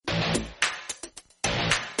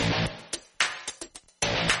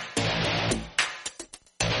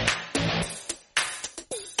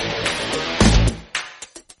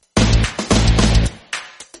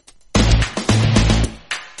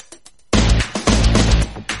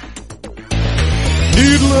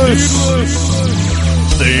Needless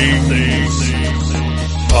Things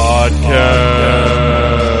Podcast.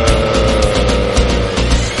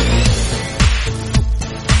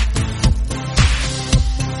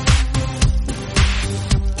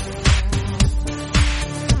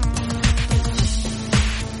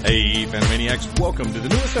 Hey, Phantomaniacs, welcome to the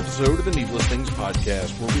newest episode of the Needless Things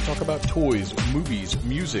Podcast, where we talk about toys, movies,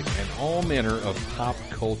 music, and all manner of pop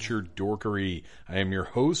culture dorkery. I am your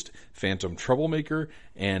host, Phantom Troublemaker,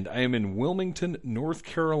 and I am in Wilmington, North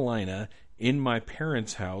Carolina, in my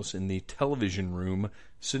parents' house in the television room,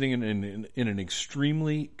 sitting in an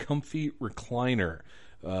extremely comfy recliner.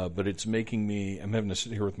 But it's making me, I'm having to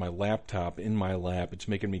sit here with my laptop in my lap. It's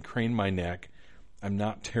making me crane my neck. I'm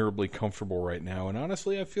not terribly comfortable right now, and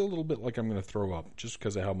honestly, I feel a little bit like I'm going to throw up just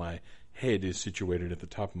because of how my head is situated at the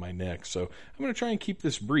top of my neck. So I'm going to try and keep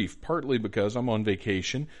this brief, partly because I'm on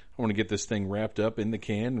vacation. I want to get this thing wrapped up in the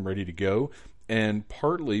can and ready to go, and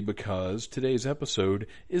partly because today's episode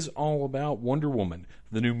is all about Wonder Woman,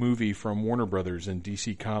 the new movie from Warner Brothers and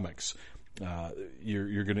DC Comics.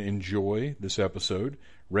 You're going to enjoy this episode.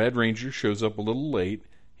 Red Ranger shows up a little late.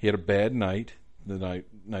 He had a bad night. The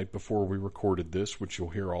night before we recorded this, which you'll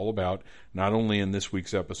hear all about, not only in this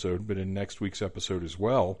week's episode, but in next week's episode as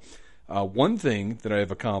well. One thing that I have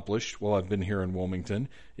accomplished while I've been here in Wilmington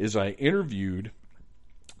is I interviewed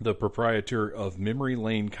the proprietor of Memory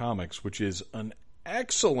Lane Comics, which is an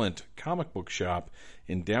excellent comic book shop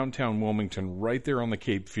in downtown Wilmington, right there on the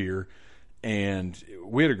Cape Fear. And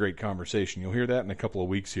we had a great conversation. You'll hear that in a couple of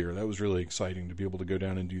weeks here. That was really exciting to be able to go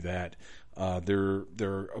down and do that. There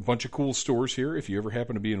are a bunch of cool stores here. If you ever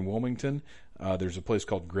happen to be in Wilmington, there's a place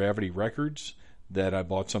called Gravity Records that I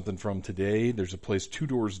bought something from today. There's a place 2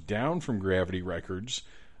 doors down from Gravity Records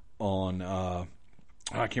on, I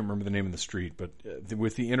can't remember the name of the street, but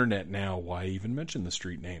with the internet now, why even mention the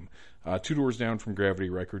street name? 2 doors down from Gravity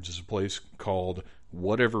Records is a place called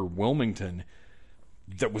Whatever Wilmington.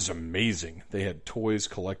 That was amazing. They had toys,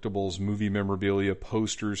 collectibles, movie memorabilia,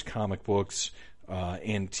 posters, comic books,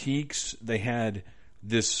 antiques. They had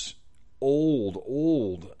this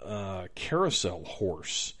old carousel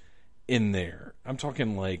horse in there. I'm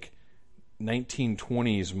talking like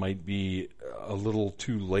 1920s might be a little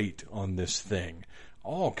too late on this thing.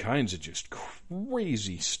 All kinds of just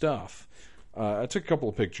crazy stuff. I took a couple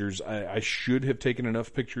of pictures. I should have taken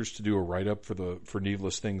enough pictures to do a write-up for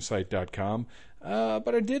needlessthingssite.com,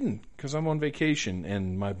 but I didn't because I'm on vacation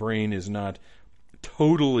and my brain is not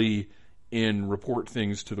totally in report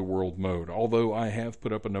things to the world mode. Although I have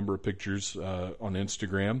put up a number of pictures on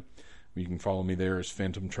Instagram. You can follow me there as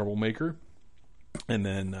Phantom Troublemaker. And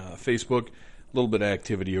then Facebook, a little bit of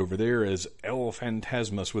activity over there as El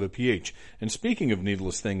Phantasmus with a PH. And speaking of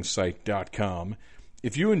needlessthingssite.com,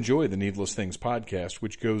 if you enjoy the Needless Things podcast,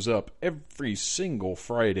 which goes up every single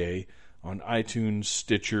Friday on iTunes,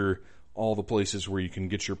 Stitcher, all the places where you can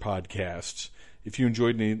get your podcasts, if you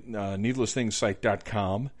enjoyed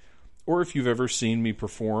needlessthingssite.com, or if you've ever seen me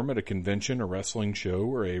perform at a convention, a wrestling show,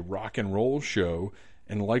 or a rock and roll show,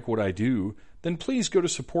 and like what I do, then please go to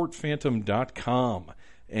supportphantom.com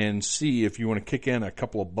and see if you want to kick in a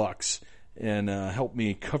couple of bucks and help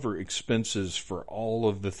me cover expenses for all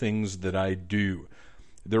of the things that I do.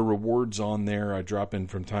 There are rewards on there I drop in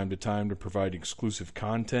from time to time to provide exclusive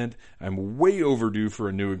content. I'm way overdue for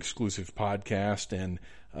a new exclusive podcast, and,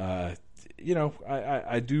 I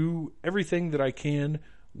do everything that I can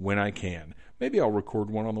when I can. Maybe I'll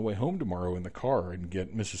record one on the way home tomorrow in the car and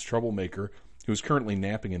get Mrs. Troublemaker, who is currently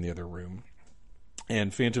napping in the other room,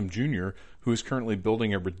 and Phantom Jr., who is currently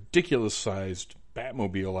building a ridiculous-sized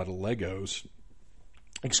Batmobile out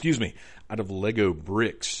of Lego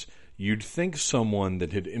bricks. You'd think someone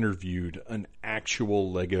that had interviewed an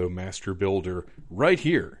actual Lego master builder right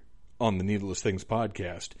here on the Needless Things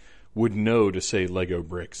podcast would know to say Lego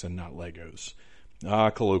bricks and not Legos.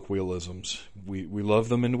 Colloquialisms. We love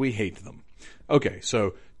them and we hate them. Okay,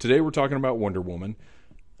 so today we're talking about Wonder Woman.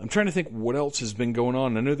 I'm trying to think what else has been going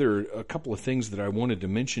on. I know there are a couple of things that I wanted to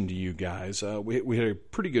mention to you guys. We had a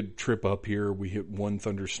pretty good trip up here. We hit one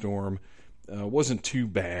thunderstorm. Wasn't too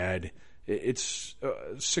bad. It's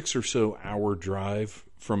a 6 or so hour drive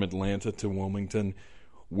from Atlanta to Wilmington,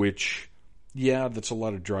 which, yeah, that's a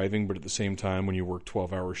lot of driving, but at the same time, when you work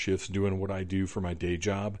 12-hour shifts doing what I do for my day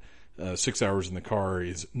job, 6 hours in the car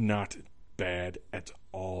is not bad at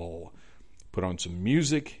all. Put on some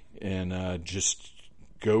music and just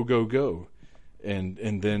go.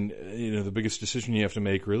 And then, the biggest decision you have to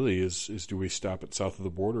make really is do we stop at south of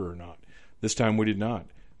the border or not? This time we did not.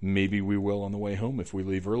 Maybe we will on the way home if we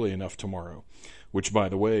leave early enough tomorrow. Which, by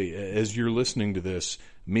the way, as you're listening to this,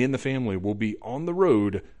 me and the family will be on the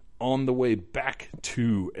road on the way back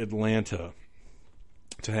to Atlanta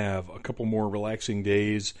to have a couple more relaxing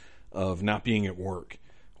days of not being at work,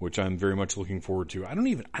 which I'm very much looking forward to. I don't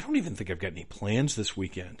even think I've got any plans this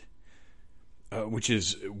weekend, which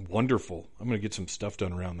is wonderful. I'm going to get some stuff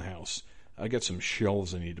done around the house. I got some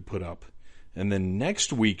shelves I need to put up. And then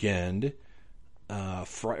next weekend,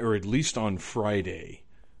 or at least on Friday,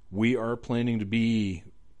 we are planning to be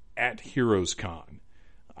at Heroes Con.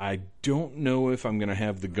 I don't know if I'm going to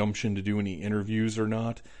have the gumption to do any interviews or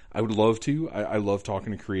not. I would love to. I love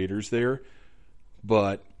talking to creators there.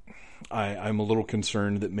 But I'm a little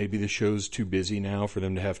concerned that maybe the show's too busy now for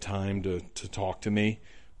them to have time to talk to me.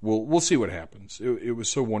 We'll see what happens. It was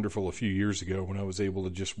so wonderful a few years ago when I was able to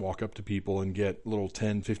just walk up to people and get little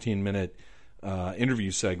 10, 15-minute interview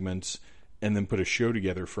segments and then put a show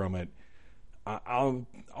together from it. I'll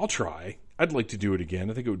try. I'd like to do it again.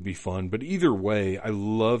 I think it would be fun. But either way, I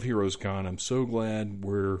love Heroes Con. I'm so glad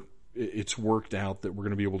it's worked out that we're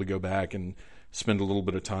going to be able to go back and spend a little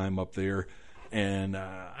bit of time up there. And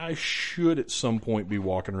I should at some point be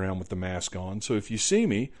walking around with the mask on. So if you see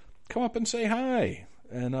me, come up and say hi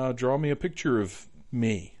and draw me a picture of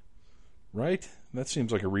me. Right? That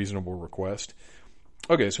seems like a reasonable request.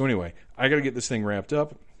 Okay, so anyway, I got to get this thing wrapped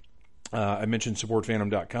up. I mentioned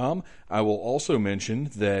supportphantom.com. I will also mention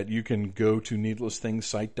that you can go to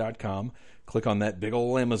needlessthingssite.com, click on that big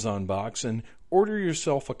old Amazon box, and order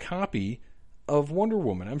yourself a copy of Wonder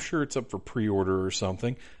Woman. I'm sure it's up for pre-order or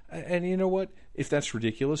something. And you know what? If that's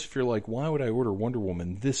ridiculous, if you're like, why would I order Wonder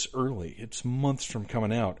Woman this early? It's months from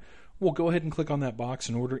coming out. Well, go ahead and click on that box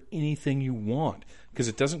and order anything you want, because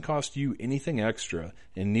it doesn't cost you anything extra,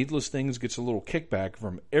 and Needless Things gets a little kickback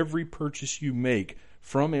from every purchase you make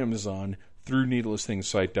from Amazon through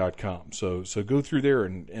needlessthingssite.com. So go through there,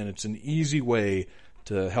 and it's an easy way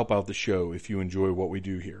to help out the show if you enjoy what we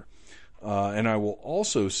do here. And I will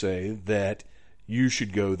also say that you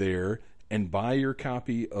should go there and buy your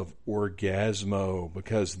copy of Orgasmo,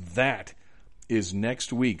 because that is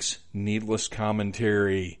next week's Needless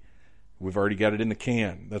Commentary. We've already got it in the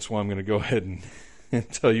can. That's why I'm going to go ahead and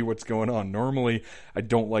tell you what's going on. Normally, I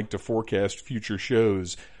don't like to forecast future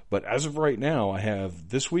shows, but as of right now, I have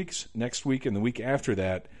this week's, next week, and the week after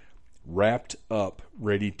that wrapped up,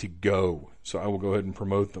 ready to go. So I will go ahead and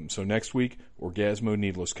promote them. So next week, Orgasmo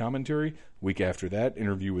Needless Commentary. Week after that,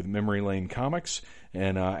 interview with Memory Lane Comics.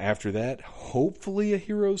 And after that, hopefully a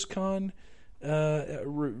Heroes Con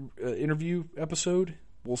interview episode.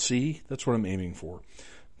 We'll see. That's what I'm aiming for.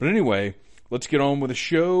 But anyway, let's get on with the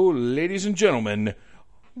show, ladies and gentlemen.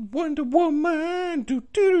 Wonder Woman, do.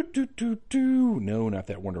 No, not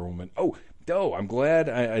that Wonder Woman. Oh, I'm glad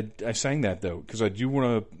I sang that, though, because I do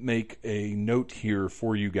want to make a note here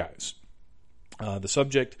for you guys. The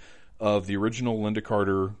subject of the original Linda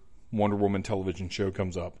Carter Wonder Woman television show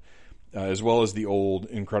comes up, as well as the old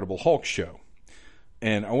Incredible Hulk show.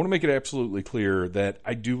 And I want to make it absolutely clear that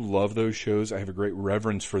I do love those shows. I have a great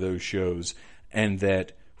reverence for those shows, and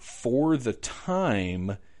that for the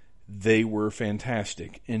time, they were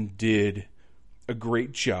fantastic and did a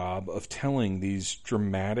great job of telling these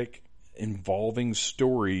dramatic, involving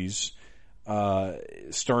stories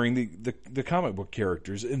starring the comic book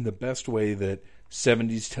characters in the best way that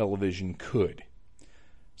 70s television could.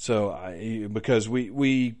 So, because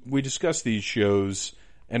we discuss these shows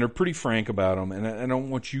and are pretty frank about them, and I don't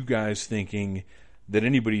want you guys thinking that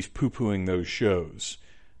anybody's poo-pooing those shows,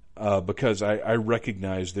 because I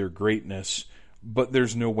recognize their greatness, but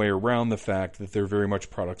there's no way around the fact that they're very much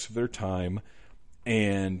products of their time,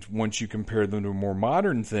 and once you compare them to more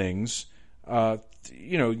modern things,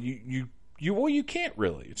 you can't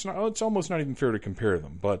really. It's almost not even fair to compare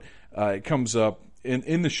them, but it comes up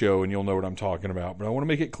in the show, and you'll know what I'm talking about. But I want to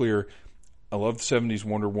make it clear, I love the 70s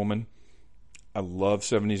Wonder Woman. I love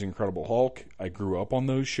 70s Incredible Hulk. I grew up on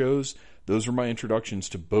those shows. Those were my introductions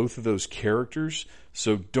to both of those characters.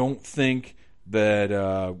 So don't think that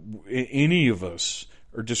any of us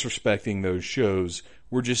are disrespecting those shows.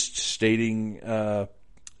 We're just stating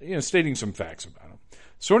some facts about them.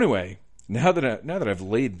 So anyway, now that I've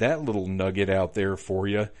laid that little nugget out there for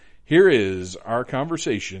you, here is our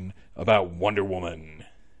conversation about Wonder Woman.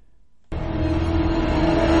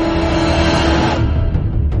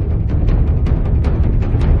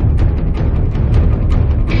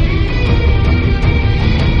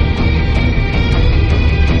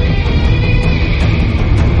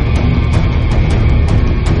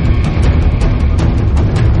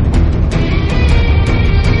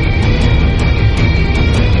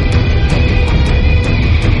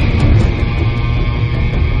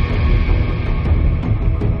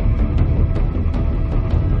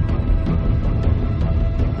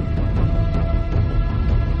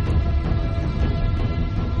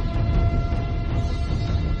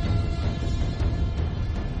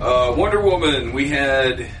 Wonder Woman, we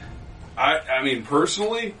had... I mean,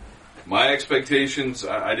 personally, my expectations,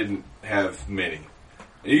 I didn't have many.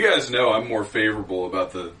 And you guys know I'm more favorable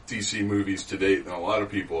about the DC movies to date than a lot of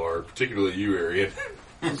people are, particularly you, Arian.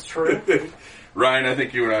 It's true. Ryan, I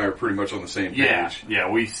think you and I are pretty much on the same page. Yeah,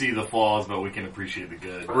 we see the flaws, but we can appreciate the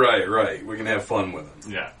good. Right. We can have fun with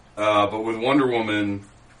them. Yeah. But with Wonder Woman,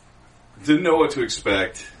 didn't know what to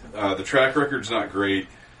expect. The track record's not great.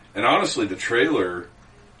 And honestly,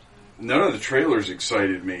 none of the trailers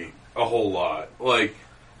excited me a whole lot. Like,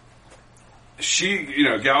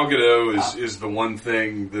 Gal Gadot is the one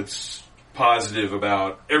thing that's positive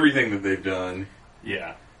about everything that they've done.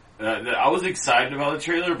 Yeah. I was excited about the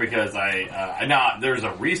trailer because there's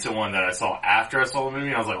a recent one that I saw after I saw the movie,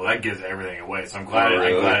 and I was like, well, that gives everything away, so I'm glad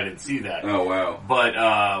I didn't see that. Oh, wow.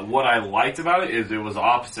 But what I liked about it is it was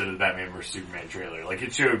opposite of the Batman vs. Superman trailer. Like,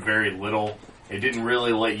 it showed very little. It didn't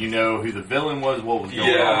really let you know who the villain was, what was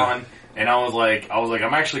going on. And I was like,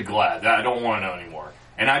 I'm actually glad that I don't want to know anymore.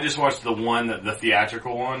 And I just watched the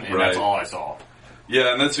theatrical one, and that's all I saw.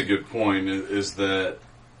 Yeah, and that's a good point, is that...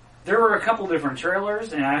 There were a couple different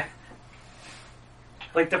trailers, and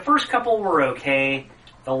the first couple were okay.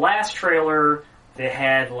 The last trailer, they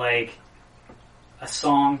had, a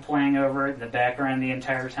song playing over it in the background the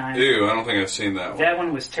entire time. Ew, I don't think I've seen that one. That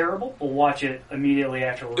one was terrible. We'll watch it immediately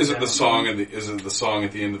afterwards. Is it the song at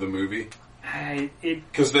the end of the movie? It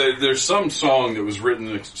Because there's some song that was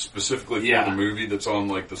written specifically for the movie that's on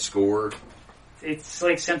like the score. It's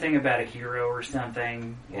like something about a hero or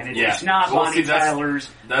something, and it's not Bonnie Tyler's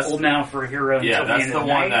Old Now for a Hero. Yeah, that's the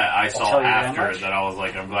one that I saw after that I was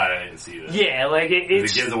like, I'm glad I didn't see this. Yeah, like it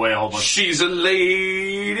gives away a whole bunch. She's a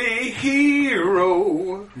lady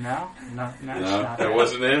hero. No, that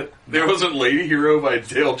wasn't it. There wasn't Lady Hero by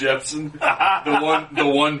Dale Jepson.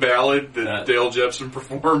 the one ballad that Dale Jepson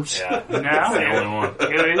performs. Yeah, no, that's the only one.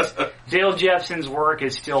 It is. Dale Jepson's work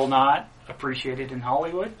is still not appreciated in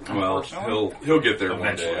Hollywood. Well, he'll get there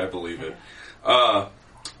eventually. One day, I believe it.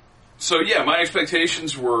 So yeah, my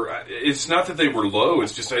expectations were, it's not that they were low,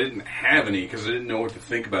 it's just I didn't have any because I didn't know what to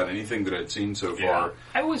think about anything that I'd seen so far.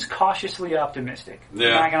 I was cautiously optimistic.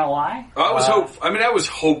 Yeah. I'm not gonna lie. I was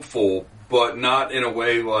hopeful, but not in a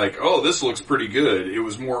way like, oh, this looks pretty good. It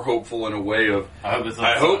was more hopeful in a way of,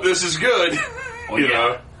 I hope this is good. Well, you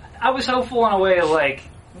know? I was hopeful in a way of like,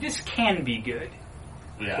 this can be good.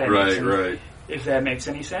 Yeah. Right. If that makes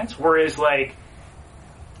any sense. Whereas, like,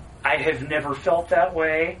 I have never felt that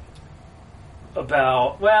way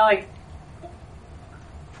about,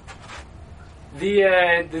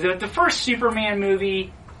 the first Superman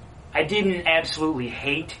movie, I didn't absolutely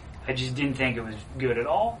hate. I just didn't think it was good at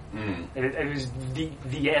all. Mm. It was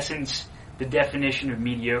the essence, the definition of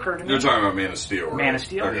mediocre to me. You're talking about Man of Steel, right? Man of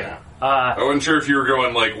Steel, okay. yeah. I wasn't sure if you were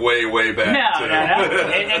going, like, way back. No.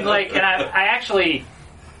 and I actually...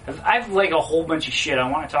 I've like a whole bunch of shit I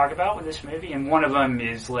want to talk about with this movie, and one of them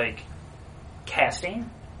is like casting.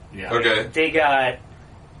 Yeah. Okay. They got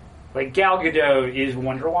Gal Gadot is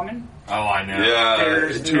Wonder Woman. Oh, I know.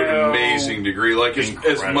 Yeah, to an amazing degree. Like as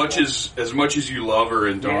much as you love her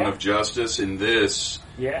in Dawn of Justice, in this,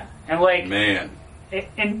 and man,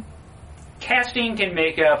 and casting can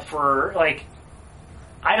make up for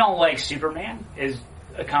I don't like Superman as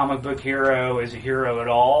a comic book hero, as a hero at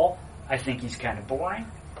all. I think he's kind of boring.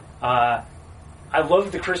 I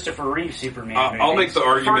love the Christopher Reeve Superman movie. I'll make the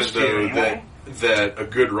argument, though, that a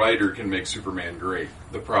good writer can make Superman great.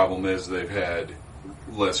 The problem is they've had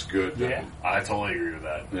less good. I totally agree with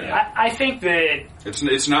that. Yeah. I think that...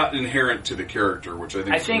 It's not inherent to the character, which I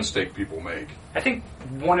think is a mistake people make. I think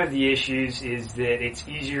one of the issues is that it's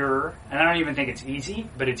easier, and I don't even think it's easy,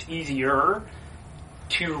 but it's easier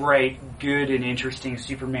to write good and interesting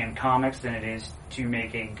Superman comics than it is to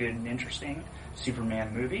make a good and interesting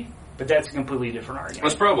Superman movie. But that's a completely different argument.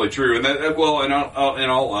 That's probably true, and in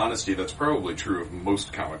all honesty, that's probably true of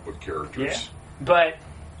most comic book characters. Yeah,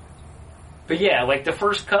 but yeah, the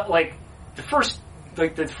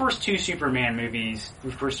first two Superman movies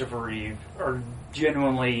with Christopher Reeve are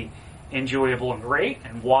genuinely enjoyable and great.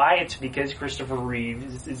 And why? It's because Christopher Reeve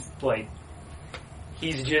is he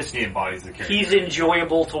embodies the character. He's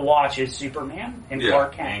enjoyable to watch as Superman and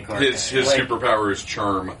Clark Kent. His superpower is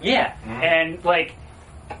charm. Yeah, and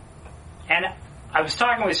I was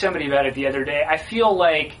talking with somebody about it the other day. I feel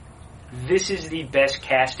like this is the best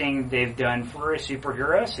casting they've done for a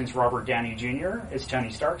superhero since Robert Downey Jr. as Tony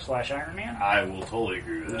Stark / Iron Man. I will totally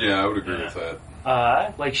agree with that. Yeah, I would agree with that.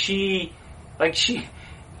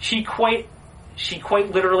 She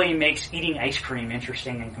quite literally makes eating ice cream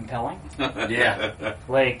interesting and compelling. Yeah.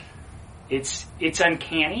 It's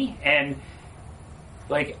uncanny, and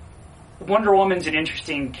Wonder Woman's an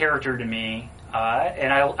interesting character to me,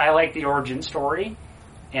 and I like the origin story,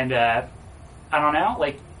 and I don't know,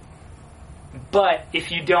 like, but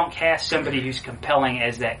if you don't cast somebody who's compelling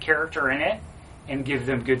as that character in it and give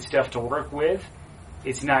them good stuff to work with,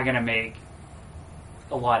 it's not going to make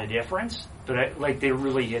a lot of difference. But they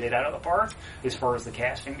really hit it out of the park as far as the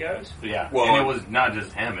casting goes. Yeah, well, and it was not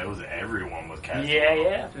just him; it was everyone was casting.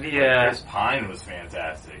 Yeah. Chris Pine was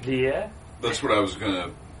fantastic. Yeah, that's what I was going to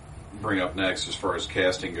bring up next as far as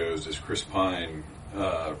casting goes. Is Chris Pine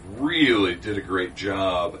really did a great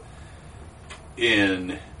job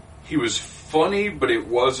in. He was funny, but it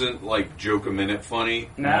wasn't like joke a minute funny.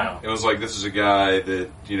 No. It was like, this is a guy that,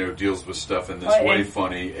 deals with stuff in this way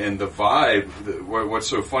funny. And the vibe, what's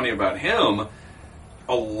so funny about him,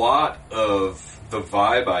 a lot of the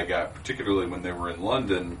vibe I got, particularly when they were in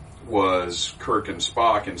London, was Kirk and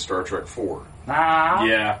Spock in Star Trek 4.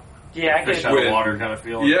 Yeah. Yeah, I fish get out of water kind of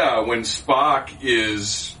feel. Yeah, when Spock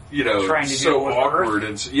is, trying to so deal with awkward.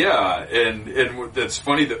 Earth. And that's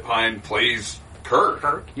funny that Pine plays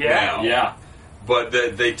Kirk. Yeah. Yeah. But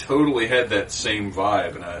they totally had that same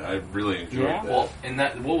vibe, and I really enjoyed that. Well,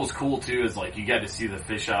 and what was cool too is like you got to see the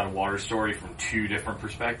fish out of water story from two different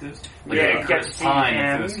perspectives. Like Yeah, you you had got Chris to see Pine him.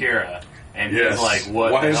 and Themyscira, and Yes. he's like,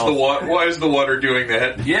 "What? Why the is hell?" why is the water doing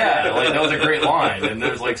that? Yeah, like that was a great line, and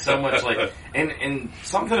there's like so much like, and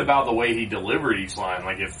something about the way he delivered each line,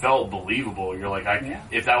 like it felt believable. You're like,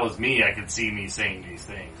 if that was me, I could see me saying these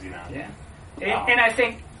things, Yeah. Wow. And I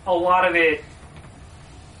think a lot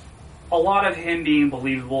of him being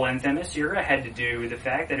believable in Themyscira had to do with the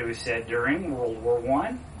fact that it was set during World War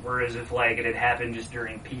I, whereas if like it had happened just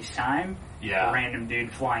during peacetime, a random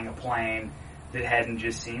dude flying a plane that hadn't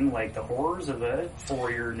just seen like the horrors of a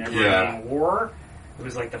 4-year never-ending war, it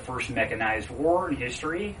was like the first mechanized war in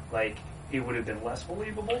history, like it would have been less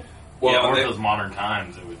believable. Well, or those modern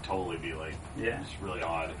times, it would totally be like, Yeah. it's really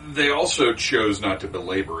odd. They also chose not to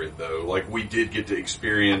belabor it, though. Like, we did get to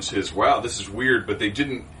experience his, wow, this is weird, but they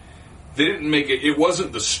didn't make it, it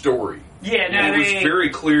wasn't the story. Yeah, no, it was very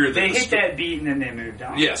clear that they hit that beat and then they moved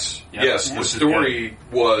on. Yes, Yep. yes. Yeah. The story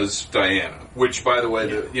was Diana, which, by the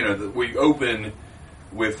way, we open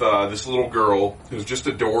with this little girl who's just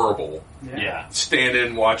adorable, Yeah.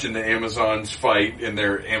 standing watching the Amazons fight in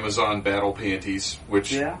their Amazon battle panties, which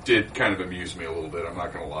did kind of amuse me a little bit. I'm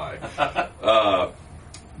not going to lie.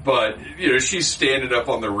 But she's standing up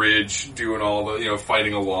on the ridge, doing all the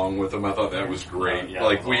fighting along with them. I thought that was great. Yeah,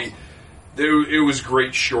 like that was awesome. it was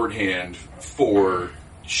great shorthand for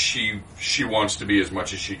she wants to be as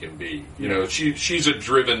much as she can be. She's a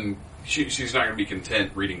driven. She's not going to be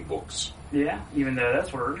content reading books. Yeah, even though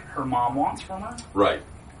that's what her mom wants from her. Right.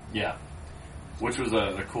 Yeah. Which was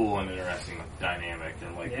a cool and interesting dynamic,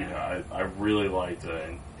 and I really liked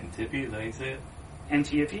Antiope. Is that how you say it?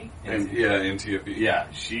 Antiope. Antiope. Yeah,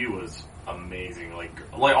 she was amazing. Like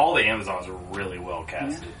all the Amazons were really well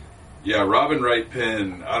casted. Yeah, Robin Wright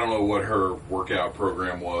Penn. I don't know what her workout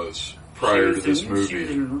program was prior to this movie. She was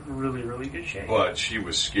in really, really good shape. But she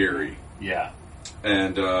was scary. Yeah.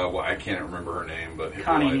 And, I can't remember her name, but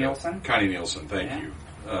Connie Hippolyta. Nielsen. Connie Nielsen, thank you.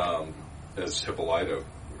 As Hippolyta,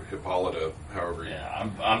 however you... Yeah,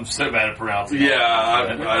 I'm so bad at pronouncing Yeah,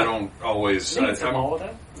 I don't always...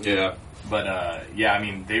 Hippolyta. Yeah. But, I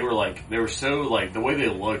mean, they were so, like, the way they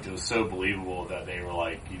looked, it was so believable that they were,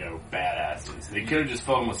 like, badasses. They could have just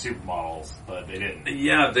filmed with supermodels, but they didn't.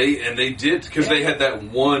 Yeah, they did, because they had that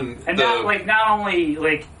one... And not only,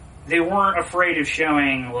 like, they weren't afraid of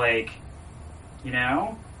showing, like,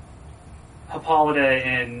 Hippolyta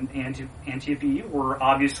and Antiope were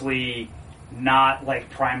obviously not, like,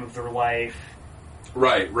 prime of their life.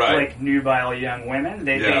 Right. Like, nubile young women.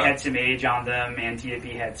 They had some age on them.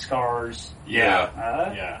 Antiope had scars.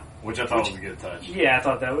 Yeah. Which I thought was a good touch. Yeah, I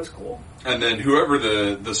thought that was cool. And then whoever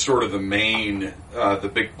the sort of the main,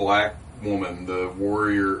 the big black woman, the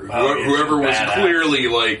warrior, whoever was clearly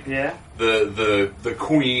like the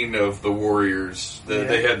queen of the warriors.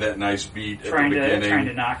 They had that nice beat at the beginning. Trying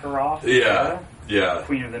to knock her off. Yeah.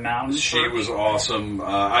 Queen of the Mountains. She was awesome.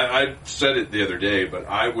 I said it the other day, but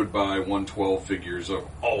I would buy 112 figures of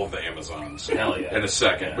all of the Amazons in a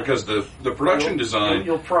second because the production design.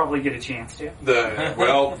 You'll probably get a chance to. I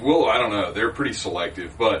don't know. They're pretty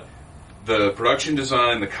selective, but the production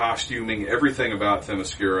design, the costuming, everything about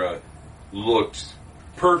Themyscira looked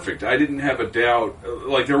perfect. I didn't have a doubt.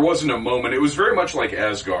 Like there wasn't a moment. It was very much like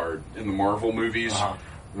Asgard in the Marvel movies,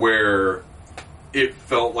 where it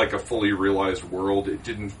felt like a fully realized world. It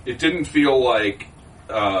didn't feel like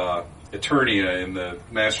Eternia in the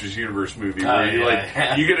Masters Universe movie,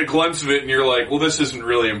 where you get a glimpse of it and you're like, well, this isn't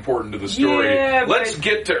really important to the story. Yeah, Let's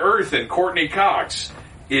get to Earth and Courtney Cox.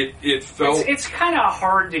 It felt... It's kind of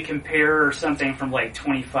hard to compare something from like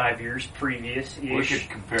 25 years previous. We could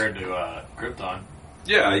compare it to Krypton.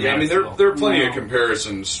 Yeah, I mean, there are plenty of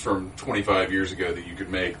comparisons from 25 years ago that you could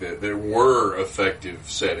make that there were effective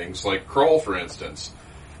settings, like Krull, for instance.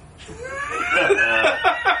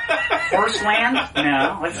 Horseland?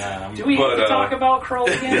 No. Do we talk about Krull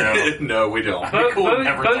again? No, we don't.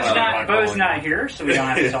 Bo's not here, so we don't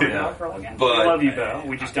have to talk about Krull again. But we love you, Bo.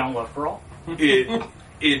 We just don't love Krull.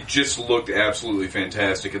 It just looked absolutely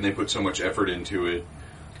fantastic, and they put so much effort into it.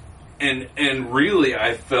 And really,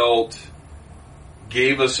 I felt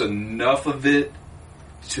gave us enough of it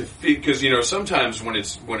to because sometimes when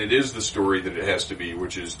it is the story that it has to be,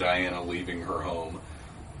 which is Diana leaving her home,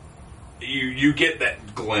 you get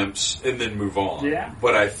that glimpse and then move on. Yeah.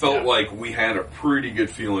 But I felt like we had a pretty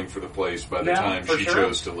good feeling for the place by the time she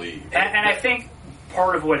chose to leave. And I think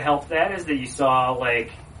part of what helped that is that you saw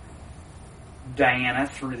like Diana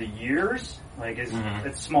through the years, like as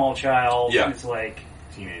a small child, as like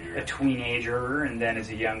a teenager, and then as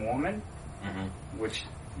a young woman, which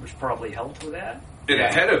probably helped with that. And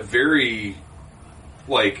it had a very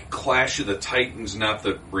like Clash of the Titans, not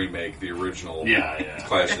the remake, the original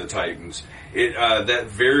Clash of the Titans. It that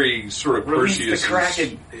very sort of Perseus.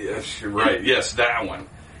 Yes, right. Yes, that one.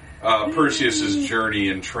 Perseus's journey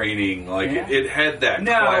and training, it had that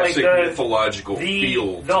classic mythological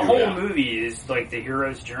feel. The whole movie is like the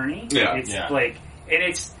hero's journey. Yeah, it's like, and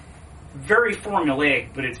it's very formulaic,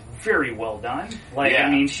 but it's very well done. Like, I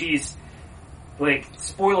mean, she's like,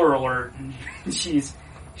 spoiler alert, she's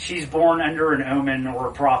born under an omen or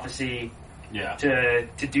a prophecy. To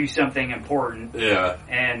do something important. Yeah,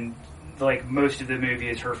 and like most of the movie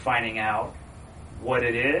is her finding out what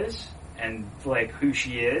it is. And like who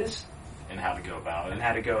she is, and how to go about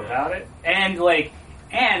it,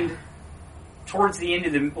 and towards the end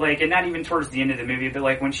of the and not even towards the end of the movie, but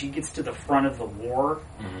like when she gets to the front of the war,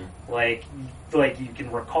 like you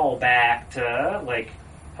can recall back to like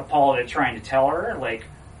Hippolyta trying to tell her like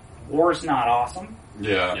war's not awesome.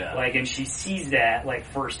 Yeah. Like, and she sees that like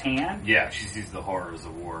firsthand. Yeah, she sees the horrors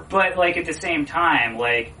of war. But like at the same time,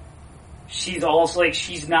 like. She's also like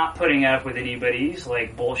she's not putting up with anybody's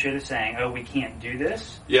like bullshit of saying, "Oh, we can't do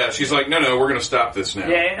this." Yeah, she's like, "No, we're going to stop this now."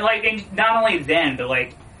 Yeah, and not only then, but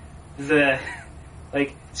like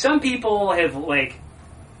some people have like,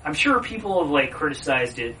 I'm sure people have like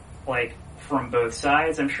criticized it like from both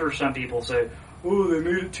sides. I'm sure some people say, "Oh, they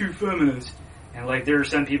made it too feminist," and like there are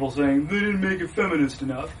some people saying they didn't make it feminist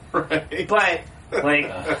enough. Right, but.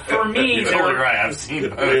 Like, for me, you're totally right. I've seen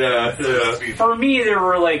both. Yeah. For me, there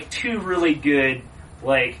were like two really good,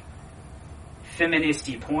 like,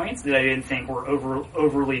 feministy points that I didn't think were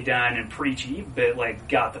overly done and preachy, but like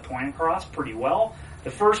got the point across pretty well.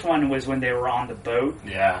 The first one was when they were on the boat,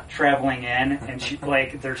 traveling in, and she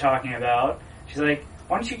they're talking about. She's like,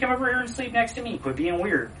 "Why don't you come over here and sleep next to me? Quit being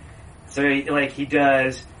weird." So he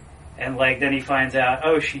does. And then he finds out,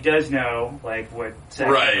 oh, she does know what sex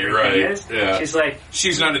is. Yeah. She's like,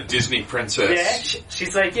 she's not a Disney princess. Yeah,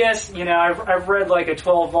 she's like, yes, I've read a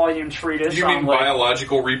 12-volume treatise. You mean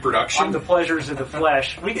biological reproduction? On the pleasures of the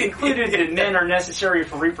flesh. We concluded that men are necessary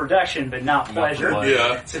for reproduction, but not pleasure.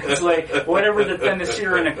 Yeah. So it's like whatever the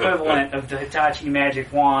Themysciran equivalent of the Hitachi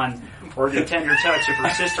magic wand or the tender touch of her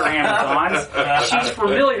sister Amazons, she's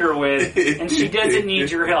familiar with, and she doesn't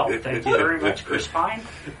need your help. Thank you very much, Chris Pine.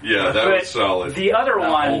 Yeah, that was solid. The other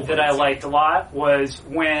one that I liked a lot was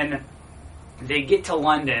when they get to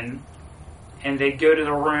London and they go to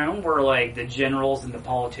the room where the generals and the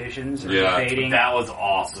politicians are debating. That was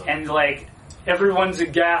awesome. And everyone's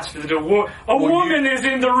aghast that a woman is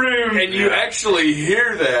in the room. And you actually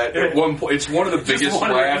hear that at one point. It's one of the biggest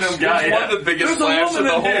laughs. It's one of the biggest laughs in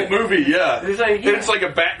the whole movie, And it's like a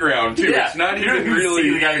background, too. Yeah. It's not even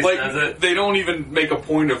really... The guy who says it. They don't even make a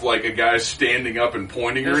point of, a guy standing up and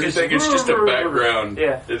pointing or anything. It's just a background.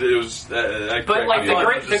 Yeah. It was... But,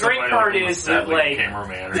 the great part is that,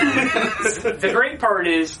 the great part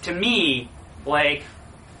is, to me,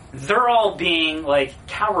 they're all being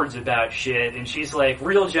cowards about shit, and she's like,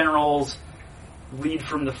 real generals lead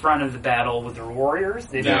from the front of the battle with their warriors.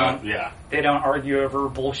 They don't argue over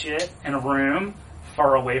bullshit in a room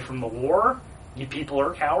far away from the war. You people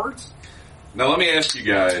are cowards. Now let me ask you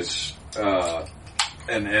guys,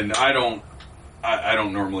 and I don't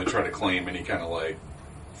normally try to claim any kind of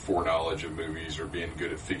foreknowledge of movies or being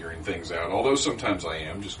good at figuring things out, although sometimes I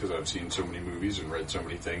am, just because I've seen so many movies and read so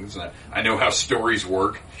many things, and I know how stories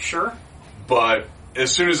work. Sure. But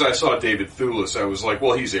as soon as I saw David Thewlis, I was like,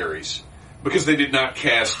 well, he's Ares. Because they did not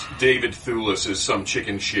cast David Thewlis as some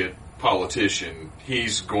chicken shit politician.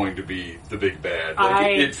 He's going to be the big bad.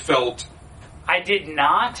 It felt I did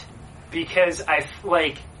not, because I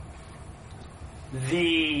like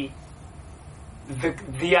the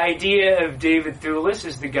idea of David Thewlis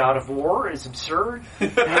as the god of war is absurd.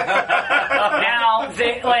 Now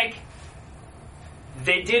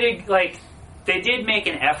they did make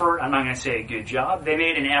an effort. I'm not going to say a good job. They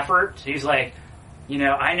made an effort. He's like,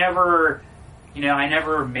 I never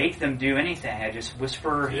make them do anything. I just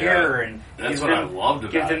whisper here and that's what I loved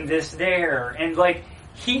about give them this there, and like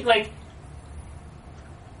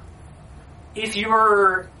if you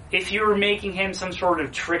were making him some sort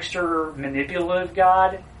of trickster, manipulative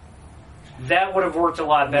god, that would have worked a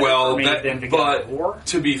lot better for me than the God of War.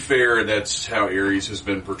 To be fair, that's how Ares has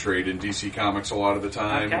been portrayed in DC Comics a lot of the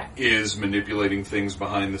time, is manipulating things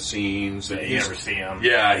behind the scenes. And you never see him.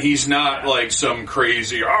 Yeah, he's not like some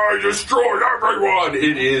crazy, I destroyed everyone!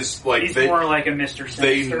 It is like... He's more like a Mr.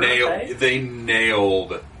 Sinister. They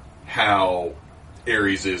nailed how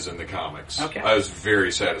Ares is in the comics. Okay. I was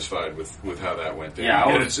very satisfied with how that went down.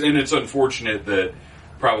 Yeah, and it's unfortunate that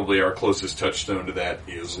probably our closest touchstone to that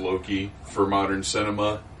is Loki for modern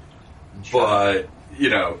cinema. Sure. But,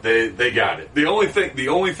 they got it. The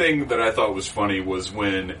only thing that I thought was funny was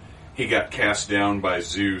when he got cast down by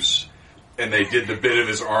Zeus and they did the bit of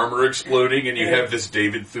his armor exploding and you have this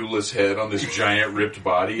David Thewlis head on this giant ripped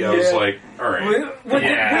body. I was like, alright.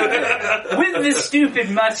 With the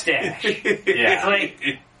stupid mustache. Yeah.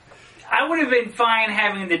 Like, I would have been fine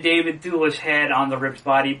having the David Thewlis head on the ripped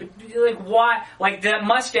body, but why? Like, that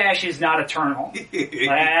mustache is not eternal.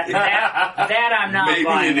 That I'm not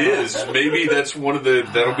buying. Maybe it is. Maybe that's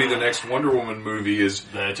that'll be the next Wonder Woman movie is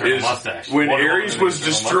the eternal mustache. When Ares was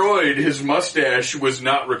destroyed, his mustache was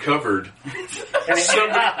not recovered.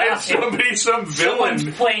 Some villain. Someone's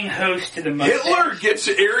playing host to the mustache. Hitler gets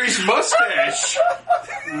Ares' mustache.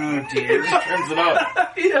 Oh dear. He trims it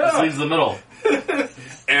up. Just leaves the middle.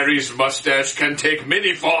 Ares' mustache can take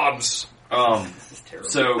many forms. This is terrible.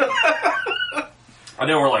 So, I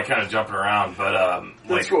know we're kind of jumping around, but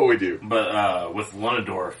that's what we do. But with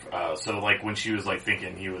Lunendorf, so when she was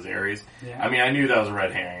thinking he was Ares, I mean, I knew that was a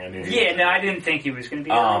red herring. I knew. I didn't think he was going to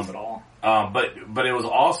be Ares at all. But it was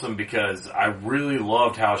awesome because I really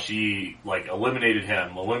loved how she eliminated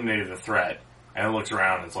him, eliminated the threat, and looks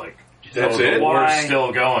around and it's like, that's it. The war's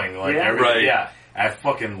still going. Right. Yeah. I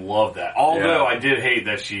fucking love that. Although I did hate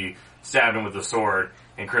that she stabbed him with the sword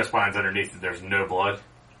and Chris Pine's underneath it. There's no blood.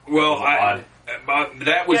 Well,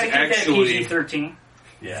 that was actually PG-13.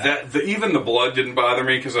 Yeah. Even the blood didn't bother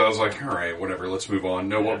me because I was like, all right, whatever, let's move on.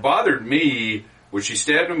 No, what bothered me was she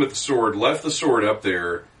stabbed him with the sword, left the sword up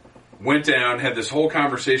there, went down, had this whole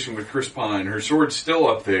conversation with Chris Pine. Her sword's still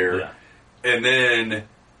up there, and then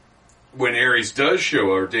when Ares does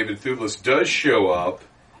show up, or David Thewlis does show up,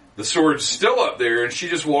 the sword's still up there, and she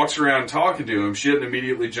just walks around talking to him. She didn't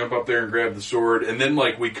immediately jump up there and grab the sword. And then,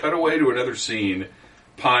 we cut away to another scene.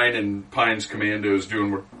 Pine and Pine's commandos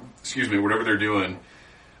doing, whatever they're doing.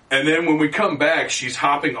 And then when we come back, she's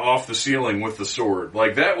hopping off the ceiling with the sword.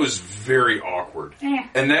 That was very awkward.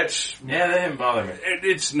 And that's... Yeah, that didn't bother me.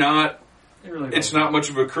 It's not... It's not much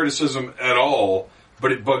of a criticism at all,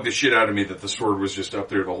 but it bugged the shit out of me that the sword was just up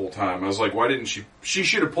there the whole time. I was like, why didn't she... She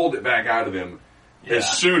should have pulled it back out of him.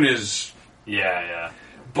 As soon as... Yeah.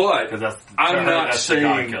 But I'm not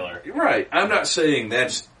saying... Right. I'm not saying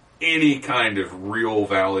that's any kind of real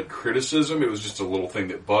valid criticism. It was just a little thing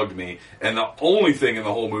that bugged me. And the only thing in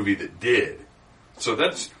the whole movie that did. So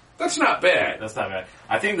that's not bad. That's not bad.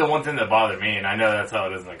 I think the one thing that bothered me, and I know that's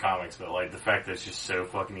how it is in the comics, but the fact that it's just so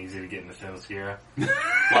fucking easy to get into Themyscira.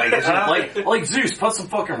 Like Zeus, put some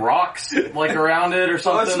fucking rocks around it or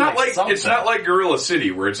something. Well, it's not like Gorilla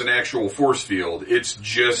City where it's an actual force field. It's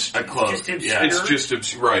just a cloak. It's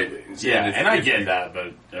just right. Yeah, and I get that,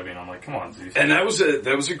 but I mean, I'm like, come on, Zeus. And that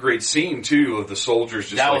was a great scene too of the soldiers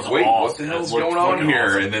just wait, awesome. What the hell's going on here?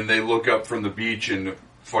 Awesome. And then they look up from the beach and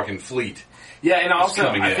fucking fleet. Yeah, and also,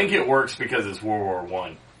 I think it works because it's World War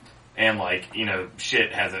I. And,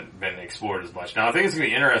 shit hasn't been explored as much. Now, I think it's going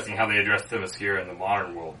to be interesting how they address Themyscira in the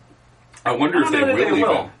modern world. I wonder if they will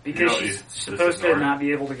even. Because she's supposed to not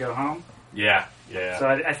be able to go home. Yeah. So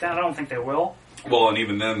I don't think they will. Well, and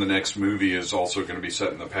even then, the next movie is also going to be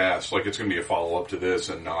set in the past. It's going to be a follow-up to this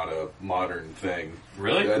and not a modern thing.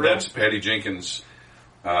 Really? That's Patty Jenkins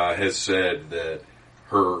has said that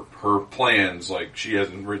her plans, she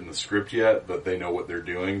hasn't written the script yet, but they know what they're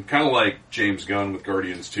doing. Kind of like James Gunn with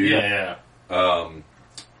Guardians 2. Yeah.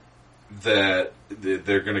 That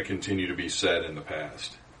they're going to continue to be set in the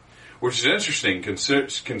past. Which is interesting,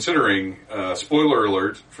 considering, spoiler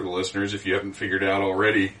alert for the listeners, if you haven't figured out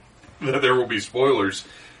already, that there will be spoilers.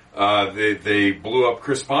 They blew up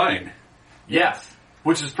Chris Pine. Yes.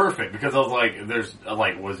 Which is perfect, because I was like, there's,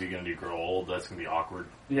 like, what is he going to do, grow old? That's going to be awkward.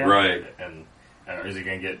 Yeah. Right. And is he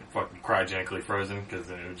going to get fucking cryogenically frozen? Because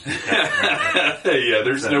then it would just yeah,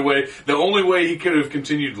 there's no way. The only way he could have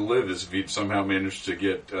continued to live is if he'd somehow managed to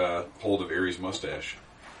get hold of Ares' mustache.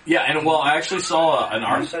 Yeah, and well, I actually saw an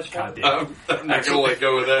article. I'm not going to let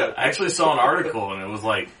go of that. I actually saw an article, and it was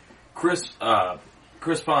like, Chris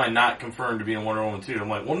Pine not confirmed to be in Wonder Woman 2. I'm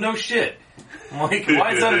like, well, no shit. I'm like,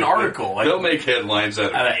 why is that an article? Like, they'll make headlines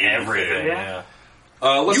out of everything. Yeah.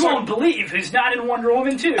 Yeah. You won't believe who's not in Wonder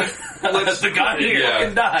Woman 2. That's the guy who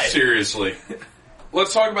fucking died. Seriously.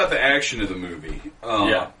 Let's talk about the action of the movie.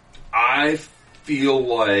 I feel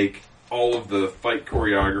like all of the fight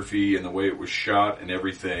choreography and the way it was shot and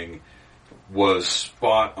everything was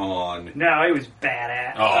spot on. No, it was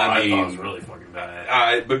badass. Oh, I thought it was really fucking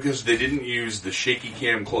badass. Because they didn't use the shaky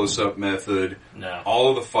cam close-up method. No. All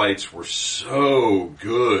of the fights were so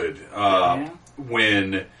good.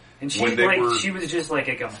 When she was just like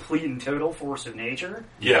a complete and total force of nature.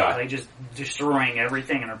 Yeah. Like just destroying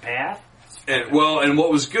everything in her path. And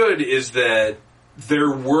what was good is that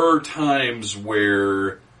there were times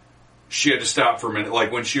where she had to stop for a minute,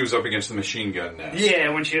 like when she was up against the machine gun nest. Yeah,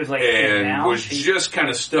 when she was like, and was just kind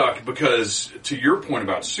of stuck because, to your point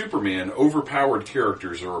about Superman, overpowered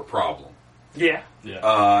characters are a problem. Yeah.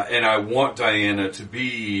 And I want Diana to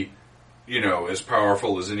be, as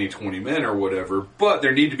powerful as any 20 men or whatever, but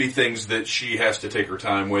there need to be things that she has to take her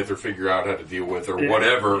time with or figure out how to deal with or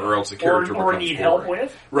whatever, or else the character becomes or need help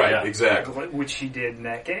with. Right, exactly. Which she did in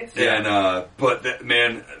that case. And,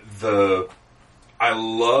 I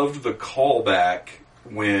loved the callback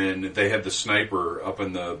when they had the sniper up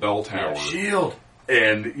in the bell tower. Shield.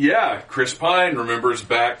 And Chris Pine remembers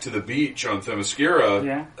back to the beach on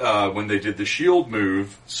Themyscira when they did the shield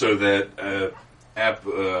move so that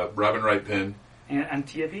Robin Wright Penn and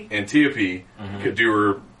Antiope could do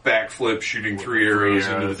her backflip shooting three arrows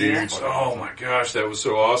into the dudes. Oh my gosh, that was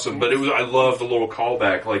so awesome. But I love the little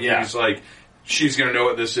callback. Like he's like, she's going to know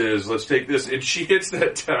what this is. Let's take this. And she hits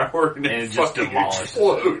that tower and it just fucking demolishes.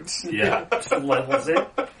 Explodes. Yeah. Levels it.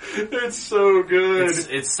 It's so good.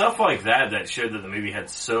 It's stuff like that showed that the movie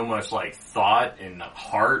had so much, like, thought and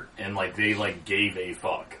heart and, like, they, like, gave a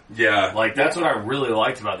fuck. Yeah. Like, that's what I really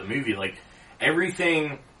liked about the movie. Like,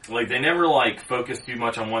 everything, like, they never, like, focused too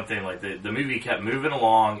much on one thing. Like, the movie kept moving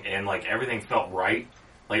along and, like, everything felt right.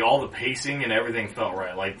 Like, all the pacing and everything felt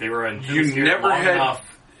right. Like, they were in enough.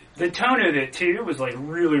 The tone of it, too, was, like,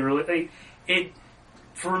 really, really... It,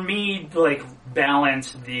 for me, like,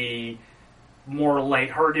 balanced the more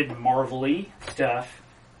lighthearted, Marvel-y stuff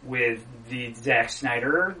with the Zack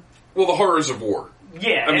Snyder... Well, the horrors of war.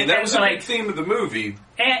 Yeah. I mean, that was a big theme of the movie.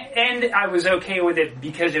 And I was okay with it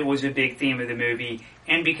because it was a big theme of the movie,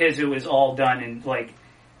 and because it was all done in, like...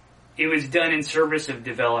 It was done in service of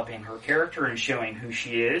developing her character and showing who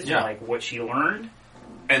she is and, like, what she learned.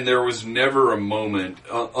 And there was never a moment,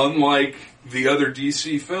 unlike the other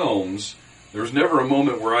DC films, there was never a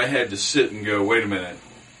moment where I had to sit and go, wait a minute,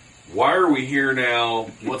 why are we here now?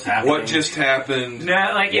 What's happening? What just happened? No,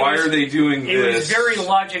 like, why are they doing this? It was very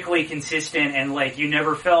logically consistent, and, like, you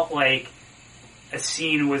never felt like a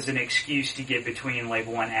scene was an excuse to get between, like,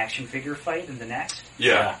 one action figure fight and the next.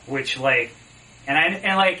 Yeah. Which, like, and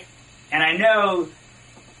I know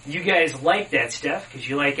you guys like that stuff because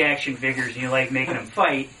you like action figures and you like making them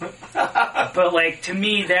fight. But, like, to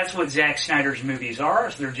me, that's what Zack Snyder's movies are.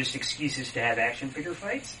 So they're just excuses to have action figure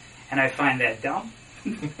fights. And I find that dumb.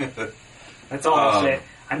 That's all I'll say.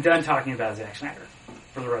 I'm done talking about Zack Snyder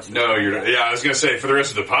for the rest of the podcast. You're not. Yeah, I was going to say, for the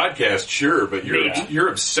rest of the podcast, sure, but you're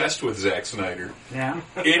obsessed with Zack Snyder. Yeah.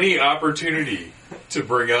 Any opportunity to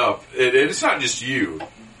bring up, it's not just you,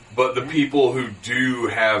 but the people who do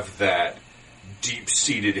have that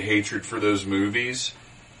deep-seated hatred for those movies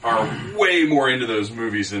are way more into those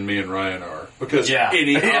movies than me and Ryan are. Because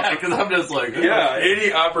because I'm just like...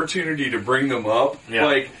 any opportunity to bring them up,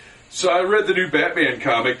 like... So I read the new Batman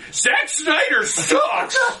comic. Zack Snyder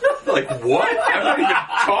sucks! Like, what? I'm not even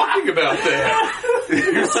talking about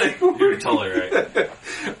that. You're totally right.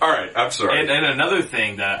 Alright, I'm sorry. And another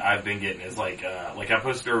thing that I've been getting is, like I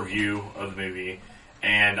posted a review of the movie,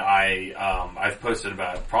 and I've posted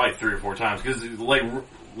about it probably 3 or 4 times, because,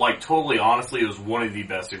 like, totally honestly, it was one of the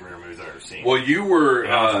best superhero movies I've ever seen. Well, you were...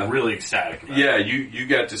 I was really ecstatic about it. Yeah, you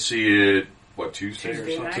got to see it... Tuesday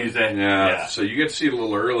or something? Tuesday. Yeah. So you get to see it a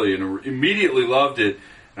little early and immediately loved it.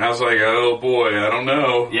 And I was like, oh boy, I don't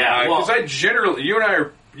know. Yeah. Because you and I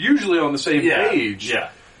are usually on the same page.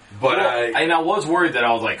 Yeah. But I was worried that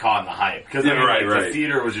I was, like, caught in the hype. Because right. The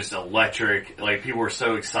theater was just electric. Like, people were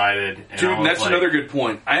so excited. And dude, that's another good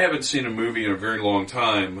point. I haven't seen a movie in a very long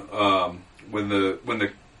time, when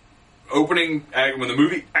the opening act, when the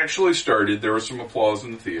movie actually started, there was some applause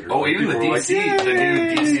in the theater. Oh, even the People were DC, like, the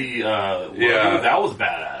new DC, logo, that was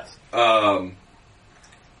badass.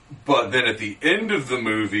 But then at the end of the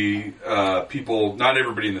movie, people, not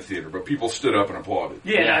everybody in the theater, but people stood up and applauded.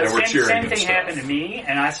 Yeah, and were cheering same and thing stuff. happened to me,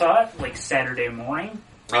 and I saw it like Saturday morning.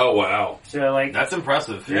 Oh, wow. So like, That's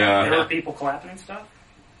impressive. Yeah. there were people clapping and stuff.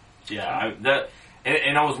 Yeah,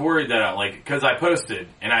 and I was worried that because I posted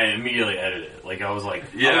and I immediately edited it. Like I was like,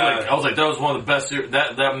 Yeah. I was like that was one of the best.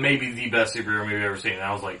 That may be the best superhero movie I've ever seen. And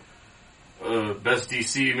I was like, best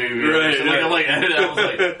DC movie. Right, Like yeah. I'm like edited.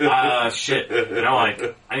 I was like, shit. And I'm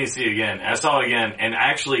like, I need to see it again. And I saw it again, and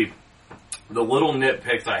actually, the little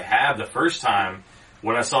nitpicks I had the first time,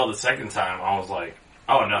 when I saw it the second time, I was like,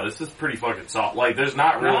 oh no, this is pretty fucking soft. Like, there's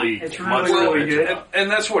not really it's much really to good. bitch about. And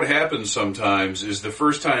that's what happens sometimes, is the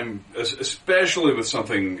first time, especially with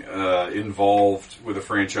something involved with a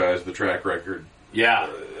franchise, the track record.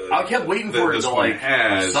 Yeah, I kept waiting for it this to one like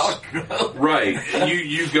has. suck. Right.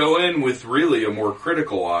 You go in with really a more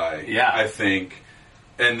critical eye, Yeah. I think.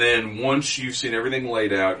 And then once you've seen everything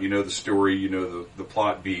laid out, you know the story, you know the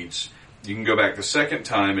plot beats, you can go back the second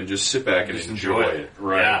time and just sit back and Just enjoy it.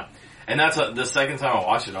 Right. Yeah. And that's the second time I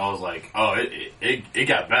watched it, I was like, oh, it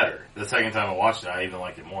got better. The second time I watched it, I even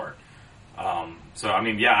liked it more. So I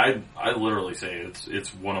mean, yeah, I literally say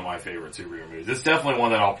it's one of my favorite superhero movies. It's definitely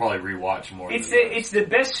one that I'll probably rewatch more. It's the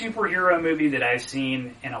best superhero movie that I've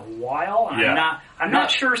seen in a while. And Yeah. I'm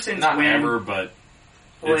not sure since not when. ever, but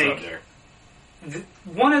it's like, up there.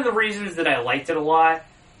 One of the reasons that I liked it a lot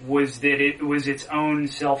was that it was its own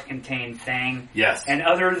self-contained thing. Yes, And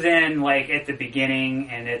other than like at the beginning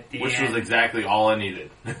and at the which end, was exactly all I needed.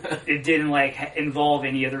 it didn't like involve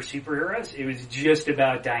any other superheroes. It was just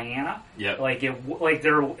about Diana. Yep. Like it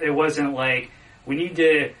wasn't like we need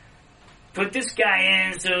to put this guy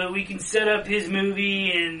in so that we can set up his movie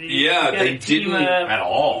and Yeah, we gotta they team didn't up. At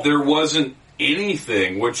all. There wasn't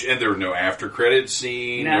anything, and there was no after credit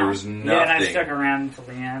scene, No. there was nothing. Yeah, and I stuck around until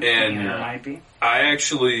the end. And, there might be. I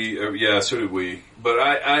actually, so did we. But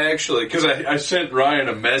I actually, because I sent Ryan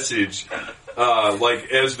a message, like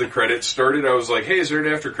as the credits started, I was like, "Hey, is there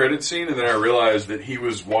an after credit scene?" And then I realized that he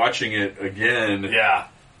was watching it again Yeah.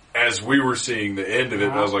 as we were seeing the end of it.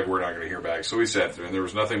 And I was like, "We're not going to hear back." So we sat there, and there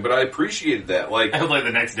was nothing. But I appreciated that. Like I was like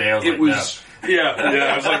the next day, I was it like, was, yeah.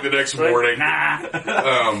 It was like the next morning.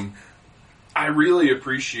 Nah. I really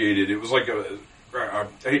appreciated it. It was like I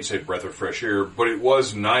hate to say breath of fresh air, but it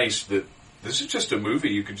was nice that this is just a movie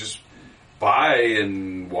you could just buy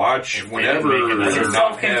and watch whenever make it It's a or not have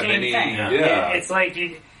self-contained any. thing. Yeah. It's like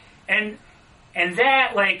and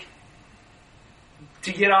that like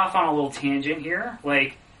to get off on a little tangent here.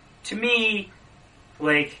 Like to me,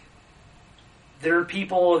 like there are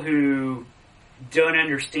people who don't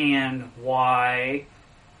understand why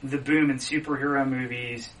the boom in superhero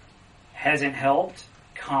movies hasn't helped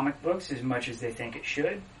comic books as much as they think it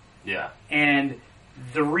should. yeah. And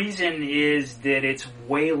the reason is that it's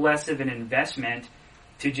way less of an investment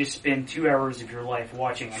to just spend 2 hours of your life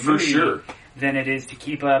watching a For movie sure. than it is to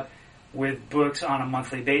keep up with books on a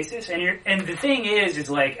monthly basis. And the thing is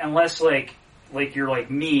like unless like you're like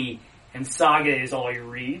me and Saga is all you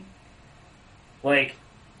read, like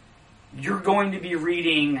you're going to be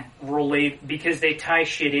reading because they tie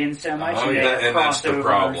shit in so much. Oh, and yeah. they have And that's the crossovers.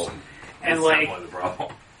 problem. And That's like definitely the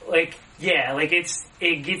problem. like yeah, like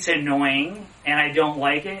it gets annoying and I don't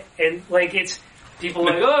like it. And like it's people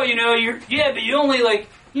are like, oh, but you only like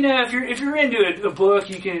if you're into a book,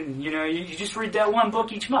 you can you just read that one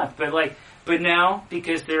book each month. But now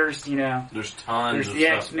because there's There's tons there's of the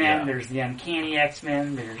stuff. X-Men, Yeah. there's the Uncanny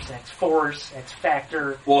X-Men, there's X-Force,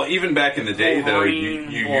 X-Factor. Well, even back in the day, though,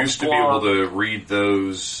 Wolverine, you blah, used to be blah. able to read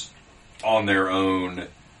those on their own.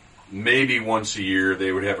 Maybe once a year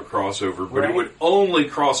they would have a crossover, but Right. it would only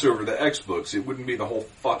cross over the X books. It wouldn't be the whole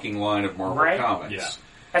fucking line of Marvel Right. comics. Yeah.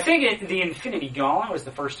 I think the Infinity Gauntlet was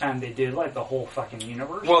the first time they did like the whole fucking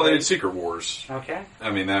universe. Well, they right? did Secret Wars. Okay.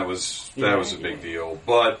 I mean, that was Yeah, a big deal.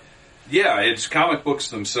 But yeah, it's comic books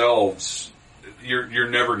themselves. You're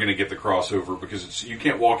never going to get the crossover because you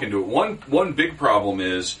can't walk into it. One big problem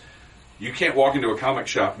is you can't walk into a comic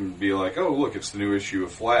shop and be like, "Oh, look, it's the new issue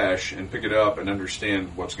of Flash," and pick it up and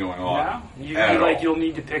understand what's going on. No, you'll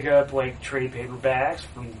need to pick up like trade paperbacks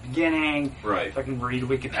from the beginning. Right. Fucking read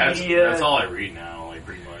Wikipedia. That's all I read now, like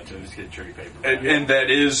pretty much. I just get trade paper. And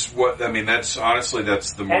that is what I mean. That's honestly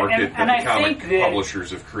that's the market and that I the comic think that-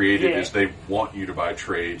 publishers have created. Yeah. Is they want you to buy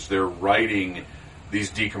trades. They're writing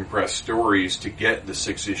these decompressed stories to get the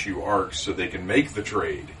 6-issue arcs so they can make the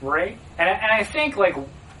trade. Right? And I think, like,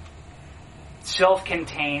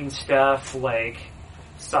 self-contained stuff, like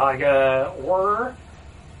Saga or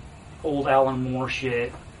old Alan Moore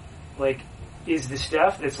shit, like, is the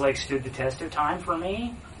stuff that's, like, stood the test of time for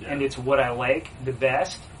me, and it's what I like the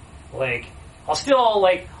best. Like, I'll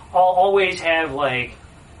always have, like,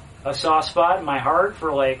 a soft spot in my heart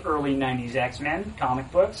for, like, early 90s X-Men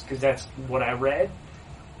comic books, because that's what I read.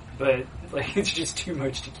 But, like, it's just too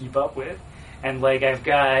much to keep up with. And, like, I've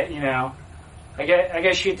got, I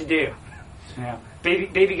got shit to do.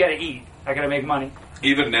 Baby gotta eat. I gotta make money.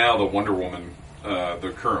 Even now, the Wonder Woman,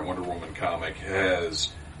 the current Wonder Woman comic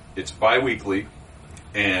it's bi-weekly,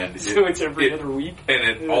 and so it's every other week, and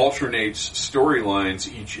it alternates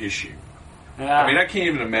storylines each issue. I mean, I can't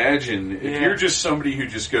even imagine if you're just somebody who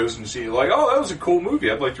just goes and sees, like, oh, that was a cool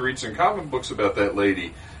movie. I'd like to read some comic books about that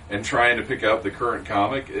lady, and trying to pick up the current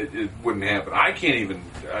comic. It wouldn't happen. I can't even.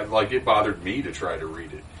 It bothered me to try to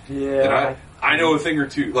read it. Yeah, and I know a thing or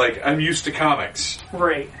two. Like, I'm used to comics,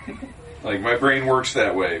 right? Like, my brain works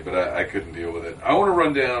that way, but I couldn't deal with it. I want to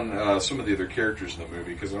run down some of the other characters in the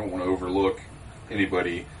movie because I don't want to overlook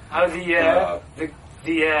anybody. The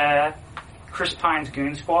Chris Pine's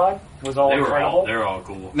Goon Squad was all incredible. They were all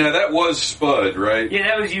cool. Now, that was Spud, right? Yeah,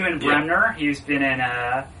 that was Ewan Bremner. He's been in,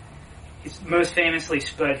 he's most famously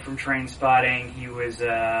Spud from Train Spotting. He was,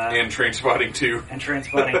 and Train Spotting 2. And Train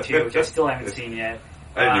Spotting 2, which I still haven't seen yet.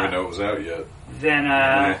 I didn't even know it was out yet. Then,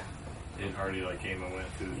 it already came and went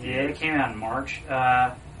through the theater. It came out in March.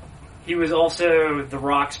 He was also The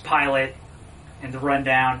Rock's pilot in The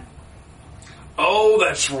Rundown. Oh,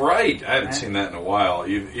 that's right. I haven't seen that in a while.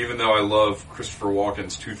 Even though I love Christopher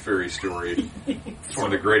Walken's Tooth Fairy story. It's one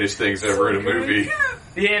of the greatest things ever in a movie.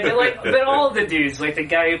 Yeah, but all of the dudes, like the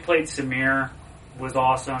guy who played Samir was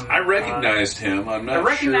awesome. I recognized him. I'm not sure. I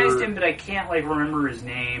recognized him, but I can't, remember his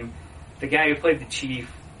name. The guy who played the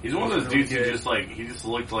chief. He's one of those dudes who he just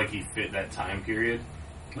looked like he fit that time period.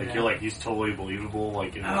 You're like, he's totally believable.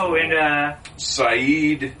 Like, in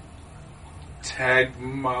Saeed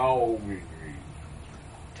Tagmaoui.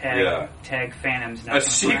 Tag Phantom's not a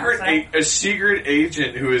secret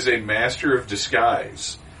agent who is a master of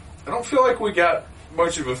disguise. I don't feel like we got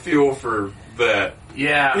much of a feel for that.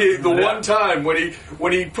 Yeah, one time when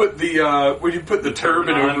he put the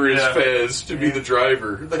turban over his fez to be the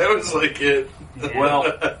driver, that was like it. Yeah. Well,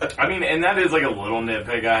 I mean, and that is like a little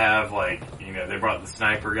nitpick I have. Like, they brought the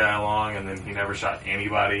sniper guy along, and then he never shot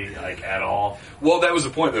anybody at all. Well, that was the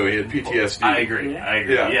point, though. He had PTSD. I agree.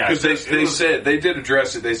 Yeah, because they said they did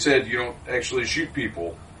address it. They said you don't actually shoot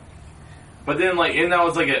people. But then, and that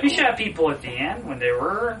was he shot people at the end when they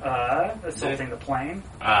were assaulting the plane.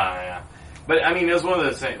 Yeah. But, I mean, it was one of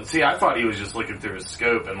those things. See, I thought he was just looking through his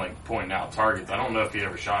scope and, pointing out targets. I don't know if he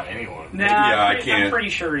ever shot anyone. No, I can't. I'm pretty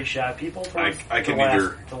sure he shot people towards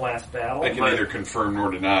the last battle. I can neither confirm nor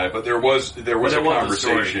deny, but there was a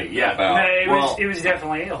conversation about... It was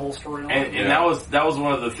definitely a whole storyline. And that was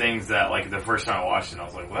one of the things that, the first time I watched it, I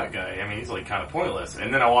was like, well, that guy, I mean, he's, kind of pointless.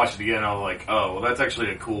 And then I watched it again, and I was like, oh, well, that's actually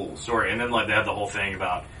a cool story. And then, they had the whole thing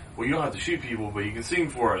about... well, you don't have to shoot people, but you can sing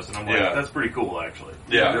for us. And I'm like, that's pretty cool, actually.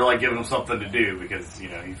 Yeah. They're, giving him something to do because, he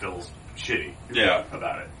feels shitty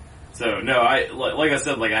about it. So, no, like I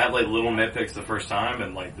said, I had, little nitpicks the first time,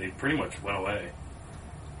 and, they pretty much went away.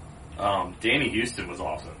 Danny Houston was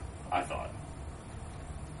awesome, I thought.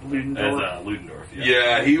 Ludendorff. As Ludendorff,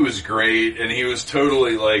 yeah, he was great, and he was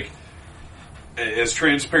totally, as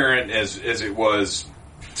transparent as it was...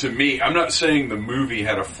 to me, I'm not saying the movie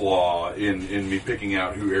had a flaw in me picking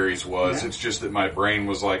out who Ares was. Yeah. It's just that my brain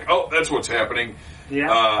was like, oh, that's what's happening. Yeah.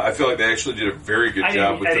 I feel like they actually did a very good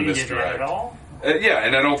job with the misdirect. At all.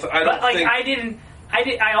 And I don't think...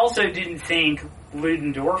 I also didn't think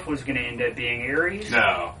Ludendorff was going to end up being Ares.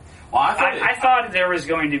 No. Well, I thought there was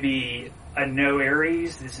going to be a no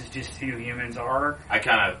Ares, this is just who humans are. I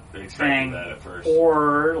kind of expected that at first.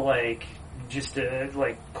 Or, just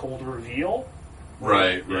a, cold reveal.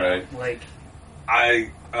 Right.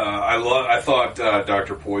 I thought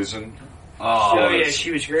Dr. Poison.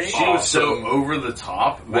 She was great. She was so over the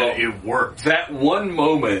top that it worked. That one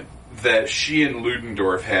moment that she and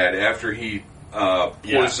Ludendorff had after he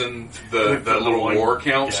poisoned the little war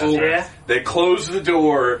council, they close the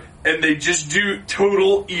door and they just do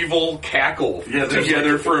total evil cackle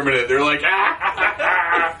together for a minute. They're like,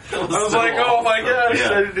 I was like, oh my gosh,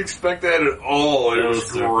 I didn't expect that at all. It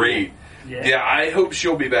was great. Cool. Yeah, I hope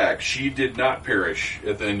she'll be back. She did not perish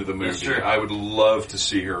at the end of the movie. I would love to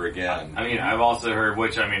see her again. I mean, I've also heard,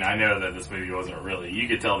 I know that this movie wasn't really, you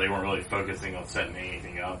could tell they weren't really focusing on setting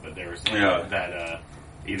anything up, but there was that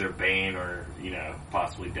either Bane or,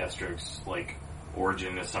 possibly Deathstroke's,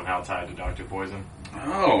 origin is somehow tied to Dr. Poison.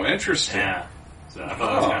 Oh, interesting. Yeah. So I thought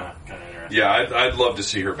that was kind of interesting. Yeah, I'd love to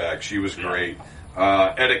see her back. She was great.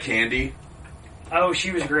 Etta Candy. Oh,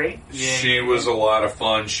 she was great. She was a lot of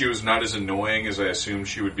fun. She was not as annoying as I assumed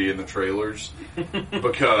she would be in the trailers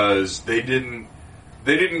because they didn't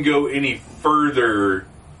go any further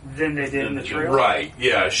than they did in the trailer. Right?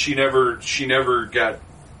 Yeah, she never got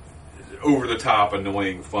over the top,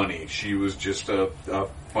 annoying, funny. She was just a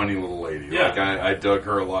funny little lady. Yeah. Like I dug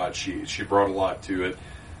her a lot. She brought a lot to it,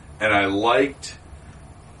 and I liked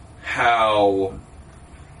how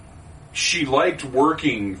she liked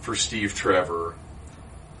working for Steve Trevor,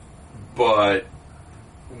 but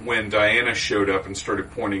when Diana showed up and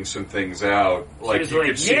started pointing some things out, like you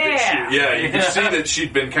could see that you could see that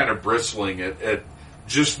she'd been kind of bristling at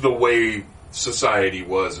just the way society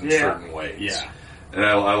was in certain ways. Yeah. And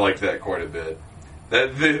I liked that quite a bit.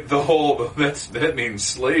 That means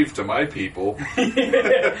slave to my people. She's like,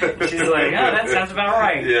 oh, that sounds about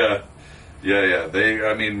right. Yeah.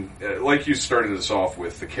 Like you started us off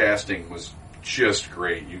with, the casting was just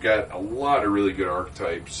great. You got a lot of really good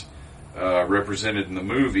archetypes represented in the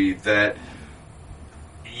movie that,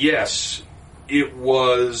 yes, it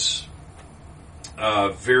was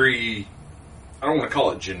very, I don't want to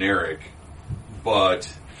call it generic,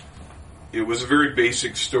 but it was a very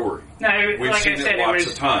basic story. No, We've seen it lots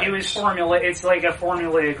of times. It was it's like a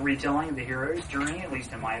formulaic retelling of the hero's journey, at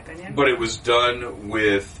least in my opinion. But it was done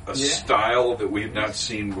with a style that we had not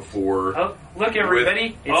seen before. Oh, look,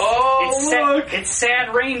 everybody! Look! It's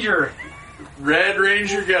Sad Ranger. Rad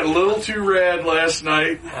Ranger got a little too rad last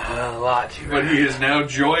night. A lot too But he has now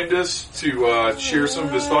joined us to share some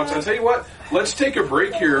of his thoughts. I'll tell you what, let's take a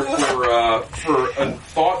break here for a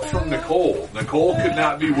thought from Nicole. Nicole could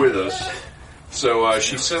not be with us, so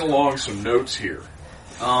she sent along some notes here.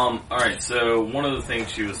 Alright, so one of the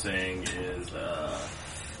things she was saying is,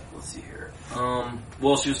 let's see here.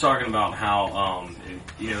 Well, she was talking about how,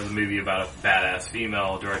 the movie about a badass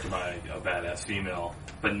female, directed by a badass female,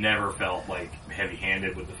 but never felt like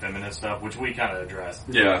heavy-handed with the feminist stuff, which we kind of addressed.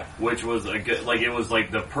 Yeah. Which was a good, like, it was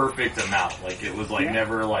like the perfect amount. Like, it was like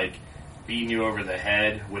never like beating you over the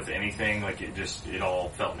head with anything. Like, it all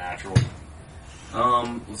felt natural.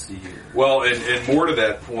 Let's see here. Well, and more to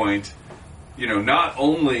that point, not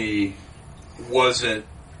only was it,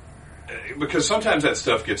 because sometimes that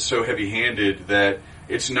stuff gets so heavy-handed that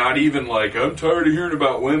it's not even like, I'm tired of hearing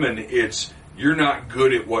about women, it's, you're not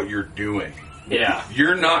good at what you're doing. Yeah.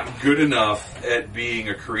 You're not good enough at being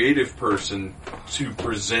a creative person to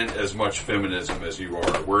present as much feminism as you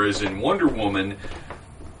are. Whereas in Wonder Woman,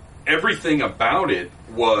 everything about it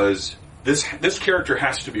was, this character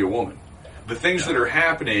has to be a woman. The things that are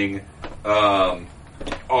happening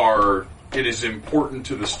it is important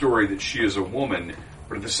to the story that she is a woman,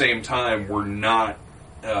 but at the same time, we're not,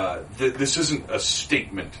 this isn't a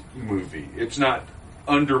statement movie. It's not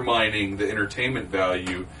undermining the entertainment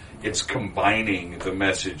value. It's combining the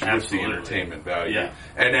message with the entertainment value. Yeah.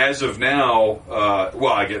 And as of now,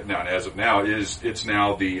 it's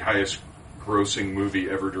now the highest grossing movie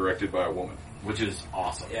ever directed by a woman. Which is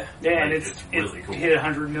awesome. Yeah, like, and it's really cool. hit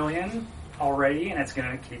 100 million already, and it's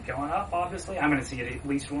going to keep going up, obviously. I'm going to see it at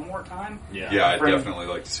least one more time. Yeah, I'd definitely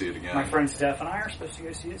like to see it again. My friend Steph and I are supposed to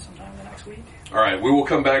go see it sometime the next week. All right, we will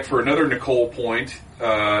come back for another Nicole point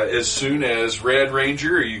as soon as Rad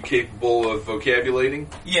Ranger. Are you capable of vocabulating?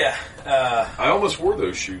 Yeah. I almost wore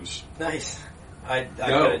those shoes. Nice. I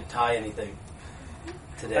couldn't tie anything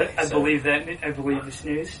today. I believe that. I believe this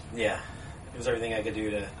news. Yeah. It was everything I could do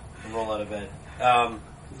to roll out of bed.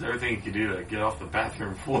 It's everything you could do to get off the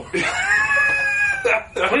bathroom floor.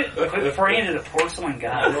 Quit praying to the porcelain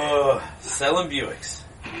god. Selling Buicks.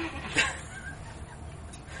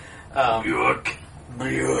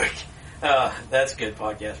 Buick. That's a good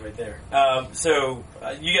podcast right there. So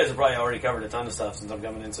you guys have probably already covered a ton of stuff since I'm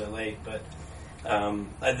coming in so late, but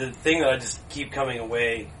the thing that I just keep coming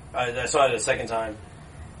away, I saw it a second time,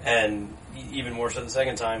 and even more so the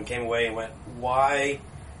second time, came away and went, why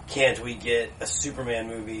can't we get a Superman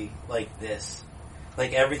movie like this?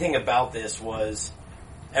 Like, everything about this was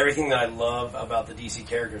everything that I love about the DC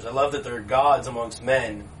characters. I love that they're gods amongst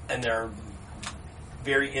men, and there are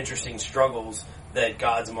very interesting struggles that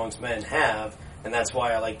gods amongst men have, and that's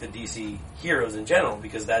why I like the DC heroes in general,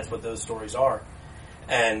 because that's what those stories are.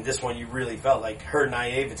 And this one, you really felt like her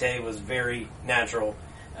naivete was very natural,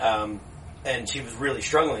 and she was really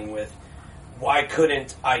struggling with, why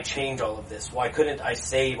couldn't I change all of this? Why couldn't I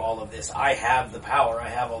save all of this? I have the power. I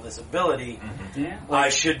have all this ability. Mm-hmm. Yeah, I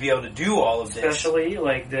should be able to do all of this. Especially,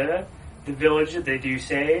 like, the village that they do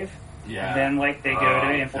save. Yeah. And then, like, they go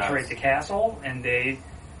to infiltrate the castle, and they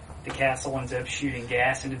the castle ends up shooting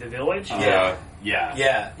gas into the village. Yeah.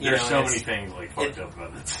 know, There's so it's- many things like fucked up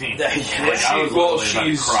about that scene. Yeah. Like, I was Well,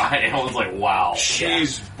 literally about to cry. I was like, wow.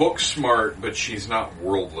 She's book smart, but she's not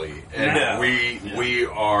worldly, and No. we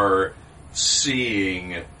are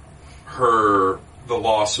seeing the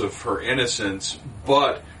loss of her innocence,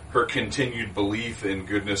 but her continued belief in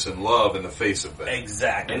goodness and love in the face of that.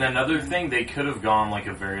 Exactly. And another thing, they could have gone like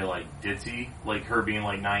a very like ditzy, like her being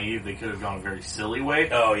like naive. They could have gone a very silly way.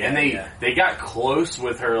 Oh, yeah, and they got close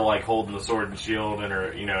with her like holding the sword and shield and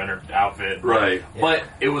her in her outfit, Right. But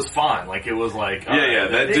it was fun. Like it was like That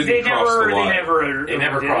They didn't cross the line. They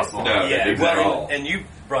never crossed the line. No, Yeah, they didn't well, at all. and you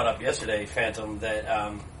brought up yesterday, Phantom, that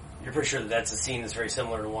you're pretty sure that that's a scene that's very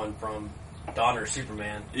similar to one from Donner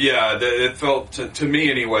Superman. Yeah, it felt, to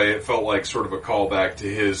me anyway, it felt like sort of a callback to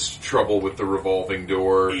his trouble with the revolving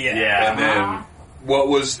door. Yeah. And then, what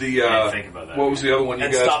was the, I didn't think about that. what was the other one you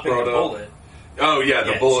And guys stopping brought the up? bullet. Oh yeah,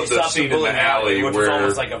 the bullet, she the stopped scene in bullet the alley which where, was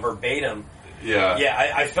almost like a verbatim. yeah.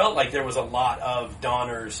 Yeah, I felt like there was a lot of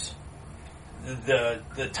Donner's, the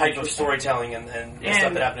type of storytelling and the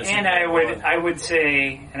stuff that happened in And Superman. I would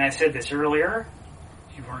say, and I said this earlier,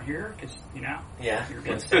 you weren't here because Yeah.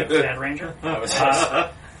 you're a sad Ranger. I was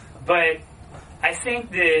But I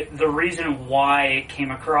think that the reason why it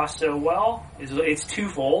came across so well is it's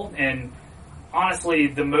twofold, and honestly,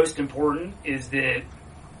 the most important is that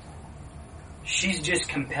she's just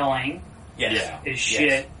compelling yes. as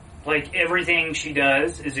shit. Like, everything she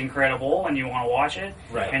does is incredible, and you want to watch it,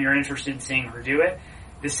 Right. and you're interested in seeing her do it.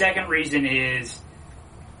 The second reason is,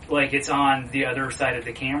 like, it's on the other side of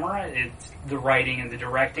the camera. It's the writing and the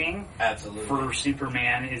directing Absolutely. for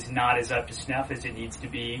Superman is not as up to snuff as it needs to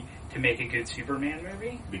be to make a good Superman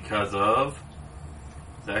movie. because of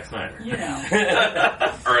Zack Snyder. You know.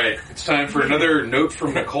 All right, it's time for another note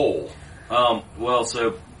from Nicole. Well,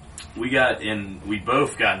 so we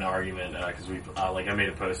both got in an argument because I made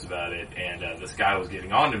a post about it, and this guy was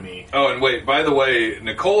getting on to me. Oh, and wait, by the way,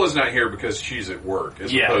 Nicole is not here because she's at work,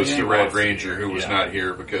 as Yeah, opposed yeah. to Red Ranger, who was not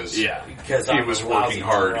here because because he I'm was a working lousy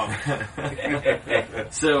hard.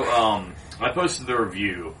 drunk. So I posted the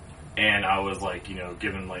review, and I was like,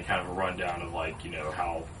 giving like kind of a rundown of like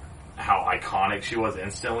how iconic she was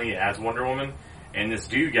instantly as Wonder Woman, and this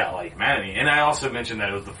dude got like mad at me. And I also mentioned that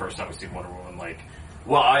it was the first time we seen Wonder Woman. Like,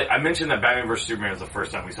 well, I mentioned that Batman vs Superman was the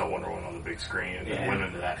first time we saw Wonder Woman on the big screen, and then went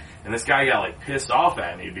into that. And this guy got like pissed off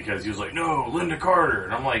at me because he was like, "No, Linda Carter,"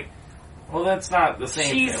 and I'm like, "Well, that's not the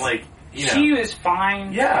same thing." Like, she was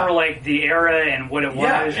fine for like the era and what it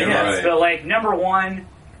was. right. But like, number one,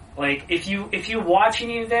 like if you watch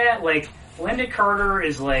any of that, like Linda Carter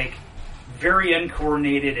is like very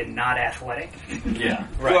uncoordinated and not athletic. Yeah.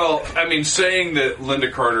 Right. Well, I mean, saying that Linda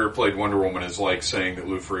Carter played Wonder Woman is like saying that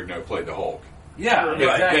Lou Ferrigno played the Hulk. Yeah,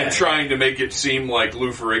 And trying to make it seem like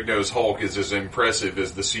Lou Ferrigno's Hulk is as impressive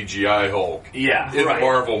as the CGI Hulk Yeah. in the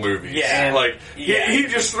Marvel movies. Yeah. Like, Yeah. he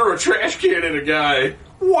just threw a trash can at a guy.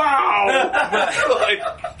 Wow! Like,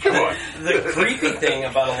 come on. The creepy thing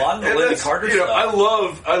about a lot of the And Linda that's, Carter you know,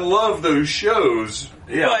 stuff. I love those shows.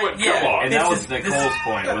 Yeah. But, But come on. And that was Nicole's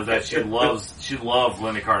point, was that she loved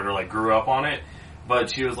Linda Carter, like grew up on it,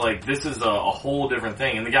 but she was like, this is a whole different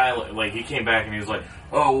thing. And the guy, like, he came back and he was like,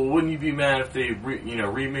 oh, well, wouldn't you be mad if they,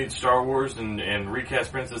 remade Star Wars and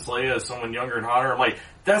recast Princess Leia as someone younger and hotter? I'm like,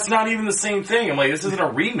 that's not even the same thing. I'm like, this isn't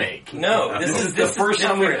a remake. No, This is the first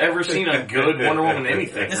time we've ever seen a good Wonder Woman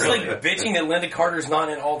anything. It's really. like bitching that Linda Carter's not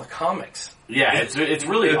in all the comics. Yeah, it's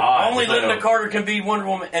really odd. Only So- Linda Carter can be Wonder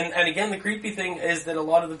Woman. And again, the creepy thing is that a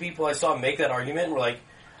lot of the people I saw make that argument were like,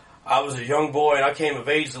 I was a young boy and I came of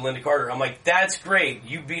age to Linda Carter. I'm like, that's great.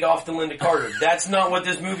 You beat off to Linda Carter. That's not what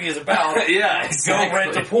this movie is about. Yeah, Go exactly.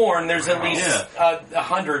 rent a porn. There's at least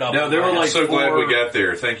 100 of them. No, there were I'm like so glad four- we got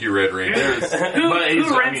there. Thank you, Red Ranger. There's- Who but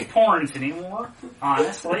it's- I rents mean- porns anymore?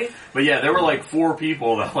 Honestly, But yeah, there were like four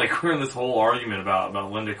people that like were in this whole argument about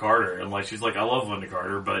Linda Carter, and like she's like, I love Linda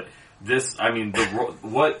Carter, but this, I mean,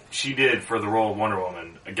 what she did for the role of Wonder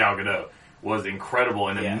Woman, Gal Gadot, was incredible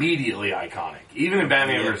and immediately iconic. Even in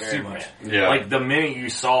Batman vs very Superman, much. Yeah. like the minute you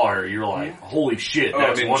saw her, you're like, holy shit, Oh, I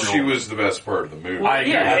that's mean, Wonder she Woman. was the best part of the movie. I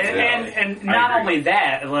agree. yeah, Absolutely. and I not agree. only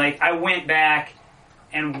that, like I went back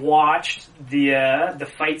and watched the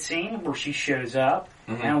fight scene where she shows up,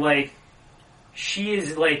 and like she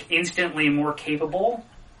is like instantly more capable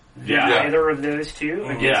than Yeah. either of those two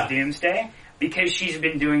against Yeah. Doomsday because she's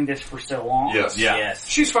been doing this for so long. Yes. Yeah. Yes.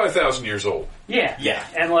 She's 5,000 years old. Yeah, Yeah.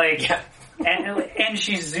 and like Yeah. and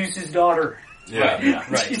she's Zeus's daughter. Yeah. Yeah,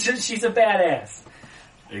 Right. She's a badass.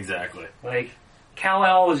 exactly. Like,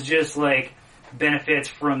 Kal-El is just, like, benefits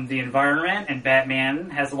from the environment, and Batman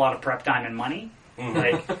has a lot of prep time and money.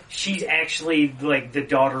 Like, she's actually, like, the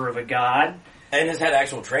daughter of a god. And has had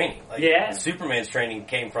actual training. Like, Yeah. Superman's training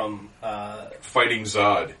came from Fighting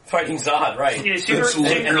Zod. fighting Zod, right? Yeah, That's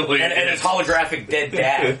literally And his holographic dead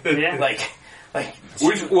dad. Yeah. Like,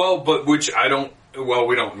 Which I don't. Well,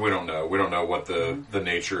 we don't know. We don't know what the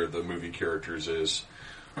nature of the movie characters is.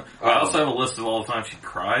 I also have a list of all the times she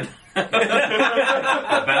cried. The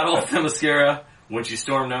Battle of Themyscira, when she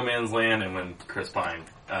stormed No Man's Land, and when Chris Pine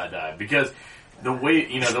died. Because the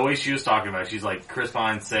way she was talking about it, she's like, Chris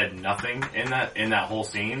Pine said nothing in that whole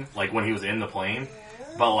scene, like when he was in the plane,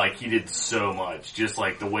 but like he did so much. Just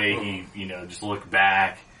like the way he, just looked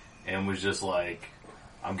back and was just like,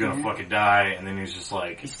 I'm gonna fucking die, and then he's just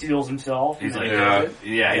like, He steals himself. he's and like, then does it.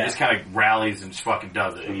 he just kind of rallies and just fucking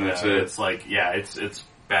does it. And that's it. It's like, it's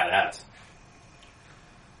badass.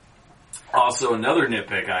 Also, another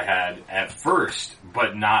nitpick I had at first,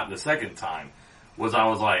 but not the second time, was I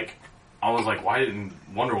was like, why didn't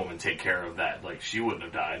Wonder Woman take care of that? Like, she wouldn't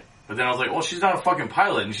have died. But then I was like, well, she's not a fucking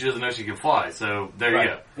pilot, and she doesn't know she can fly, so there you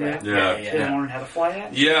go. Yeah. Yeah. She doesn't learn how to fly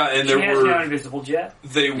yet. Yeah, and She there has no were. invisible jet.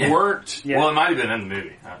 They weren't. Yeah. Well, it might have been in the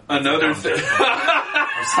movie. Another thing.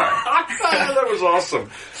 I'm sorry. That was awesome.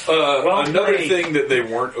 Another played. thing that they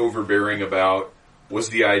weren't overbearing about was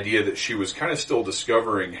the idea that she was kind of still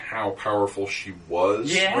discovering how powerful she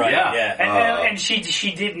was. Yeah. right, Yeah. yeah. And she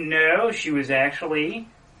didn't know she was actually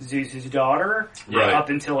Zeus's daughter Right. up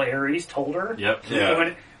until Ares told her. Yep.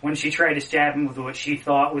 Yeah. When she tried to stab him with what she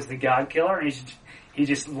thought was the God Killer, and he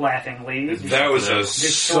just laughingly That was a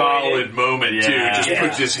Destroyed solid it. moment, too. Yeah. Just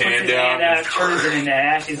puts his hand out. turns it into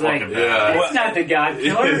ash. He's like, Fucking Yeah. "It's not the God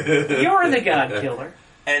Killer. You're the God Killer."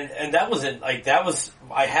 And that wasn't, like,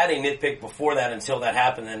 I had a nitpick before that until that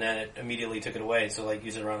happened, and then it immediately took it away. So, like,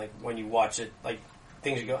 usually around, like, when you watch it, like,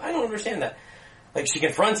 things you go, I don't understand that. Like, she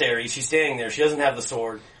confronts Ares, she's standing there, she doesn't have the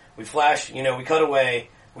sword. We flash, we cut away,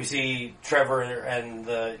 we see Trevor and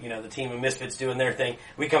the team of Misfits doing their thing.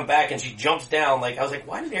 We come back and she jumps down, like, I was like,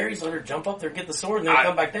 why did Ares let her jump up there, get the sword, and then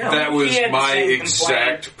come back down? That was He had the my same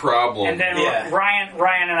exact problem. And then Yeah.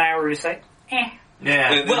 Ryan and I were just like, eh.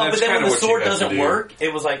 Yeah. And well, that's but then when kinda the what you sword have to doesn't do. work,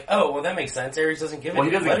 it was like, oh, well, that makes sense. Ares doesn't give it. Well,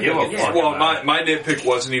 he doesn't let her give go a get fuck. it. Well, my nitpick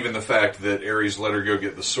wasn't even the fact that Ares let her go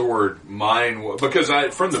get the sword. Mine was, because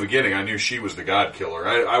from the beginning I knew she was the God Killer.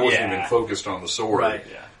 I wasn't Yeah. even focused on the sword. Right.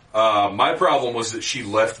 Yeah. My problem was that she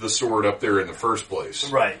left the sword up there in the first place.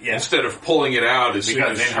 Right, yeah. Instead of pulling it out as soon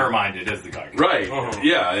Because as in her mind, it is the God. Right.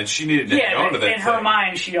 Yeah, and she needed to hang on to that in her thing.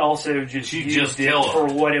 mind, she also She used just it killed for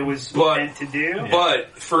him. what it was But- meant to do.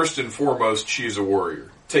 But first and foremost, she's a warrior.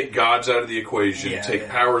 Take gods out of the equation. Yeah, take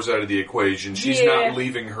yeah. powers out of the equation. She's Yeah. not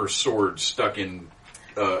leaving her sword stuck in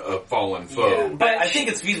a fallen foe. Yeah. But But I think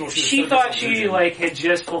it's feasible. She thought she had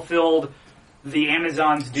just fulfilled the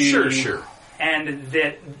Amazon's duty. Sure. And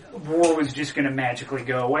that war was just going to magically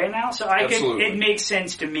go away now. So Absolutely. it makes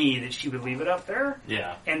sense to me that she would leave it up there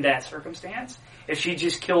Yeah. in that circumstance. If she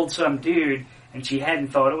just killed some dude and she hadn't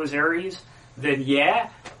thought it was Ares, then yeah,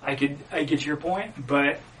 I get your point.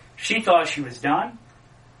 But she thought she was done.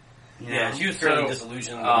 Yeah, she was fairly So,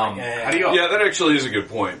 disillusioned. how do you? Yeah, that actually is a good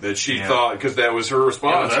point. That she Yeah. thought, because that was her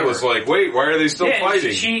response. Yeah, It was like, wait, why are they still Yeah,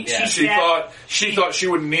 fighting? she She thought she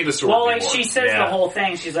wouldn't need a sword Well, like anymore. she says Yeah. the whole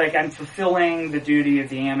thing. She's like, I'm fulfilling the duty of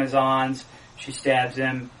the Amazons. She stabs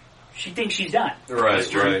him. She thinks she's done.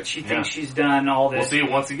 Right, right. She thinks she's done all We'll this. see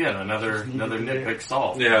once again another nitpick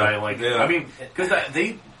solved. Yeah. Right? Yeah. I mean, because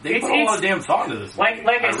they It's- put a lot of damn thought into this. Like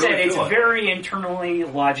I said, really it's feel like very internally,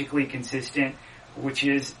 logically consistent, which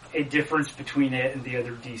is a difference between it and the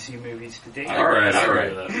other DC movies to date. All right, I all agree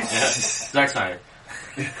right. with that. Yeah. Zack Snyder.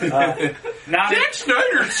 Not, Zack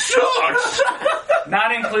Snyder sucks!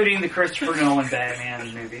 not including the Christopher Nolan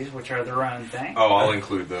Batman movies, which are their own thing. Oh, I'll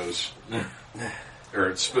include those. Or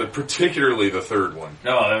it's particularly the third one.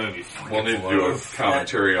 No, that movie. We'll need to do a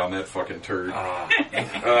commentary on that fucking turd. Ah.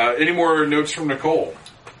 Any more notes from Nicole?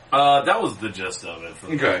 That was the gist of it for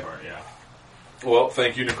the Okay. most part. Yeah. Well,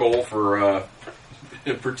 thank you, Nicole, for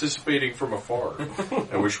participating from afar.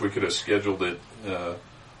 I wish we could have scheduled it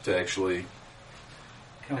to actually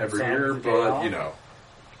every Coincide year, with the day but off.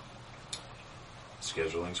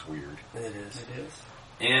 scheduling's weird. It is. It is.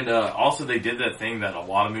 And also, they did that thing that a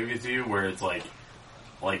lot of movies do, where it's like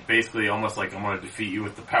basically almost like I'm going to defeat you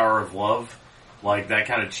with the power of love, like that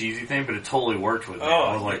kind of cheesy thing. But it totally worked with me.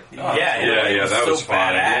 I was like, oh, yeah, yeah, that was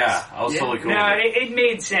fine. yeah, I was totally cool. No, with it. it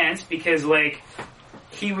made sense because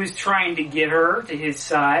he was trying to get her to his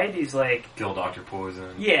side. He's like, Kill Dr.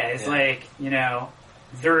 Poison. yeah, it's like,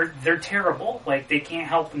 they're terrible. Like they can't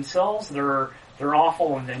help themselves. They're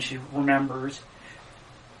awful. And then she remembers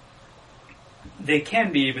they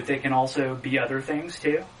can be, but they can also be other things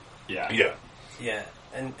too. Yeah. Yeah. Yeah,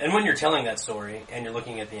 and when you're telling that story and you're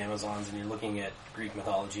looking at the Amazons and you're looking at Greek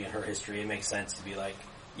mythology and her history, it makes sense to be like,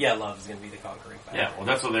 yeah, love is going to be the conquering factor. Yeah, well,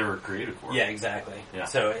 that's what they were created for. Yeah, exactly. Yeah.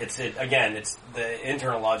 So it's the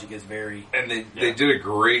internal logic is very... And they did a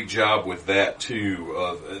great job with that,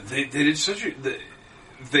 too. They did such a...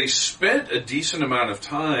 They spent a decent amount of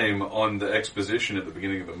time on the exposition at the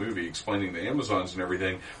beginning of the movie, explaining the Amazons and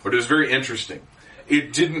everything, but it was very interesting.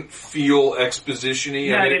 It didn't feel exposition-y.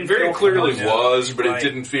 No, I mean, it very clearly was, but Right. it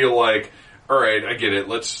didn't feel like, all right, I get it.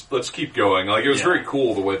 Let's keep going. Like, it was very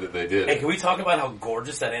cool the way that they did Hey, it. can we talk about how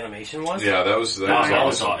gorgeous that animation was? Yeah, that was That was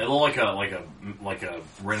awesome. awesome. It looked like a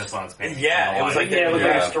Renaissance painting. Yeah, it was like Yeah, it was Yeah.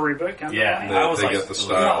 like a storybook kind Yeah. of They, I was they like, got the God,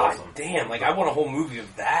 style. God damn, like I want a whole movie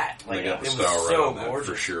of that. Like They got it the was style right so on that, gorgeous.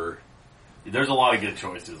 for sure. There's a lot of good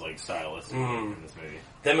choices, like stylistically, in this movie.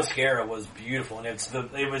 Themyscira was beautiful, and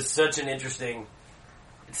it was such an interesting.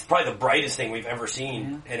 It's probably the brightest thing we've ever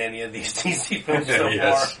seen in any of these DC films so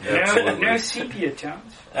Yes, far. absolutely. No sepia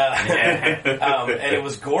tones. And it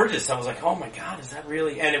was gorgeous. I was like, oh my god, is that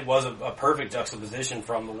really? And it was a perfect juxtaposition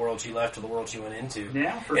from the world she left to the world she went into.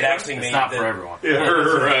 Yeah, for it sure. actually It's made not for everyone. Yeah,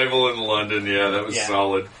 her arrival in London, that was Yeah.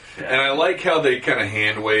 solid. Yeah. And I like how they kind of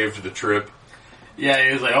hand waved the trip. Yeah,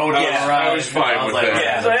 he was like, oh, no, Yeah, right. I was fine with that.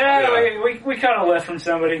 Yeah. It's like, Yeah. we kind of left from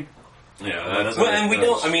somebody. Yeah, that's Well,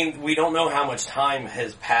 and we don't know how much time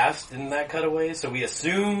has passed in that cutaway, so we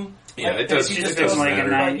assume. Yeah, it doesn't, It it just doesn't feels like a matter.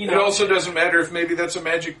 night. You It know, also doesn't matter if maybe that's a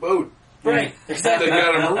magic boat. right? They Exactly.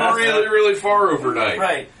 got him really, really far overnight.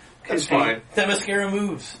 Right. That's fine. Themyscira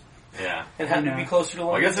moves Yeah. and had to Yeah. be closer to Well,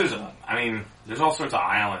 I London. guess there's all sorts of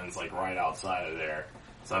islands, like, right outside of there.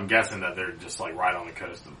 So I'm guessing that they're just, like, right on the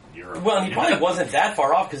coast of Europe. Well, and he probably wasn't that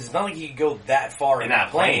far off because it's not like he could go that far in that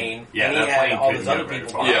that plane. Yeah, and that he had plane all couldn't those go other very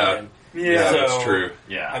people far. behind Yeah. him. Yeah, So- that's true.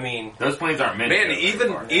 Yeah. I mean, those planes aren't meant Man, to go very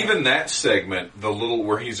far. even that segment, the little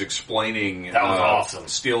where he's explaining That was awesome.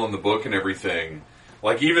 stealing the book and everything,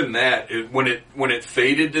 like even that, when it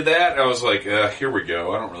faded to that, I was like, here we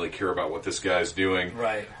go. I don't really care about what this guy's doing.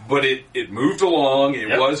 right. But it moved along. It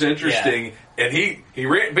Yep. was interesting, and he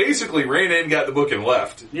basically ran in, got the book, and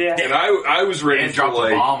left. Yeah. And I was ready And for dropped a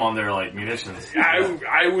like bomb on their, like, munitions.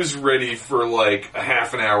 I was ready for like a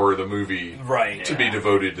half an hour of the movie Right. to be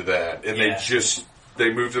devoted to that, and Yeah.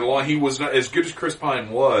 they moved it along. He was not as good as Chris Pine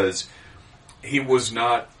was. He was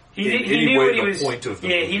not He in any knew way what he the was. point of the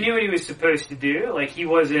Yeah, movie. he knew what he was supposed to do. Like he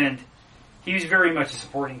wasn't. He was very much a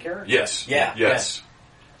supporting character. Yes. Yeah, Yes.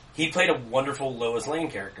 He played a wonderful Lois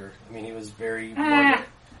Lane character. I mean, he was very.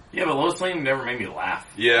 Yeah, but Lois Lane never made me laugh.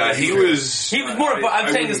 Yeah. He was. He was more. I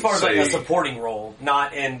I'm saying as far as like a wouldn't say- supporting role,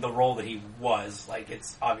 not in the role that he was. Like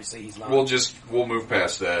it's obviously he's not. We'll move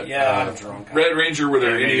past that. Yeah, I'm drunk. Red Ranger. Were there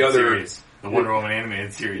any Animated other? series. The Wonder Woman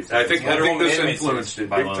animated series. I think Wonder Woman this animated influenced it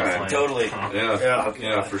by big Lois time. Lane. Totally. Yeah.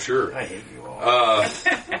 Yeah, for sure. I hate you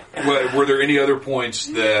all. Were there any other points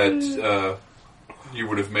that you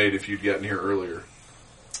would have made if you'd gotten here earlier?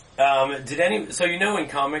 So you know in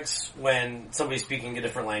comics when somebody's speaking a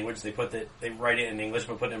different language, they write it in English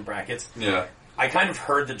but put it in brackets. Yeah. I kind of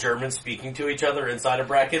heard the Germans speaking to each other inside of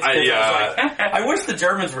brackets. I 'Cause I was like, I wish the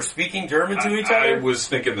Germans were speaking German to each I other. was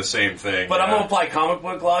thinking the same thing. But I'm yeah. going to apply comic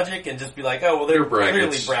book logic and just be like, oh, well, they're brackets.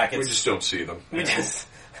 clearly brackets. We just don't see them. We just-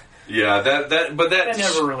 Yeah, but That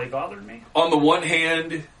never really bothered me. on the one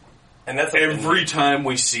hand, and that's every time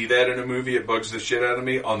we see that in a movie, it bugs the shit out of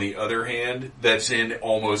me. On the other hand, that's in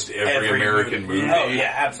almost every American movie. Oh,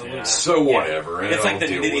 yeah, absolutely. Yeah. So whatever. It's I'll like the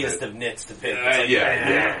deal with nittiest it. of nits to pick. It's like,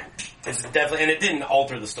 Yeah. It's definitely, and it didn't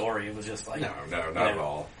alter the story. It was just like, No, not at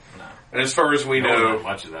all. No. And as far as we No, know, not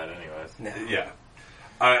much of that, anyways. no.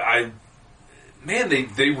 yeah. Man,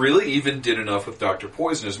 they really even did enough with Dr.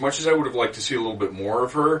 Poison. As much as I would have liked to see a little bit more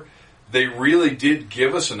of her, they really did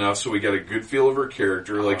give us enough so we got a good feel of her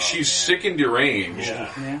character. Like, she's sick and deranged,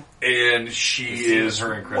 Yeah. and she seen is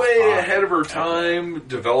her and Chris way Pine. ahead of her time,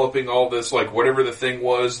 developing all this, like, whatever the thing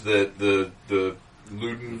was that the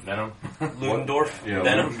Luden... Venom. Ludendorff. Yeah,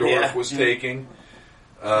 Venom. Ludendorff Yeah. was taking.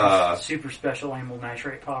 Super special amyl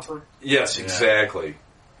nitrate popper. Yes, Yeah. exactly.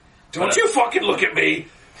 Don't you fucking look at me!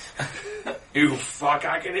 You fuck,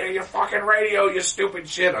 I can hear your fucking radio, you stupid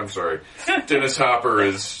shit. I'm sorry. Dennis Hopper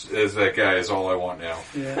is that guy is all I want now.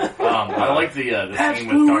 Yeah. I like the Patch scene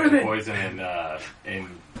Blue with Dr. Ribbon. Poison and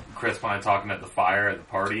Chris Pine talking at the fire at the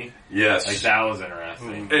party. Yes. Like, that was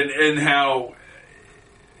interesting. And how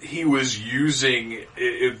he was using,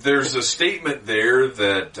 there's a statement there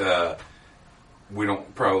that we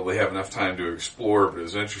don't probably have enough time to explore, but it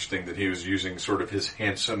was interesting that he was using sort of his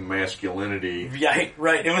handsome masculinity. Yeah,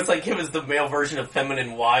 right. It was like it was the male version of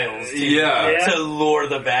Feminine Wiles. To, Yeah. To lure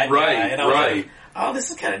the bad Right, guy. And I was right. like, oh, this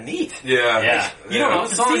is kind of neat. Yeah. You don't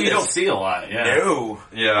It's something you don't see a lot. Yeah. No.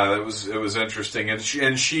 Yeah, it was interesting,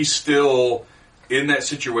 and she still in that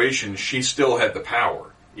situation. She still had the power.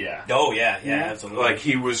 Yeah. Oh, yeah, absolutely. Like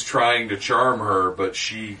he was trying to charm her, but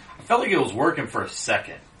she. I felt like it was working for a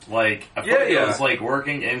second. Like I felt like it was like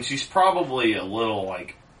working, and she's probably a little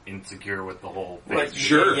like insecure with the whole thing. Like,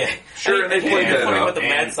 Sure. yeah. Sure, and they played that funny up. with the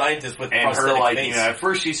mad scientist with and her prosthetic like face. at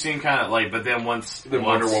first she seemed kind of like, but then once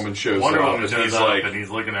Wonder Woman shows Wonder up, Woman and shows he's up like, and he's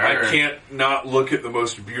looking at her. I can't not look at the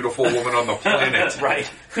most beautiful woman on the planet. Right.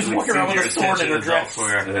 Who's Like, walking around with a send your sword in her attention dress.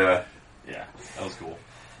 elsewhere. Yeah. Yeah, that was cool.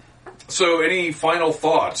 So, any final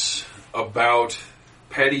thoughts about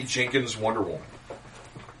Patty Jenkins' Wonder Woman?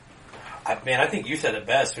 I think you said it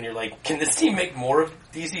best when you're like, can this team make more of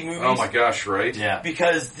DC movies? Oh my gosh, right? Yeah.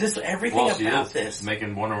 Because everything Well, she about is this.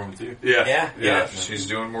 making Wonder Woman too. Yeah. She's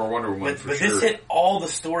doing more Wonder Woman But for this sure. hit all the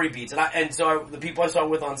story beats, so the people I saw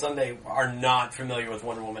with on Sunday are not familiar with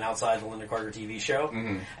Wonder Woman outside the Linda Carter TV show,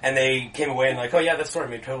 and they came away and like, oh yeah, that story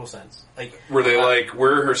made total sense. Like, Were they like,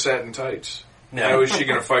 where are her satin tights? no, How is she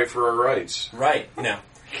going to fight for her rights? right? No,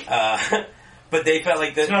 but they felt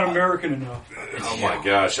like that. It's not American enough. Oh my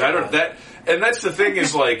gosh, I don't that, and that's the thing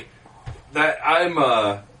is like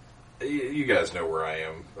that. You guys know where I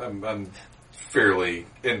am. I'm fairly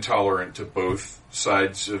intolerant to both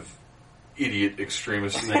sides of idiot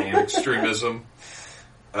extremism.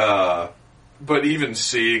 But even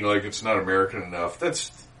seeing like it's not American enough,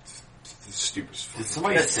 that's stupid. Did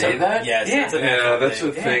somebody say that? Yes, Yeah, that's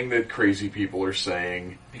a thing that crazy people are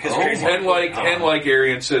saying. Because And like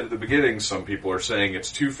Arian said at the beginning, some people are saying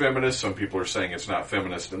it's too feminist, some people are saying it's not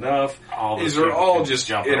feminist enough. All those These are people all can just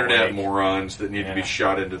jump internet awake. morons that need to be Yeah.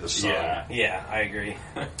 shot into the sun. Yeah. I agree.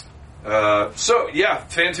 So yeah,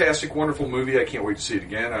 fantastic, wonderful movie. I can't wait to see it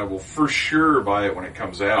again. I will for sure buy it when it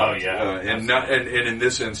comes out. Oh, yeah. And in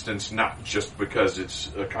this instance, not just because it's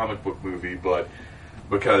a comic book movie, but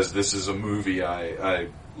because this is a movie I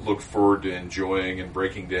look forward to enjoying and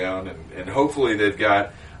breaking down, and hopefully they've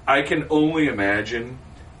got. I can only imagine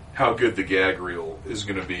how good the gag reel is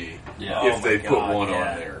going to be Yeah. if they put one yeah.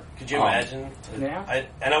 on there. Could you imagine? Yeah.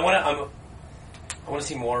 I want to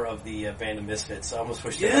see more of the Band of Misfits. I almost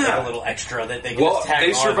wish they had Yeah. like a little extra that they could Well, just tag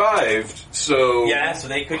they on. survived, so Yeah, so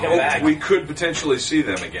they could come back. we could potentially see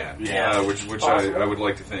them again. Yeah. which I would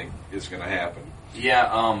like to think is going to happen.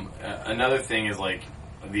 Yeah, another thing is like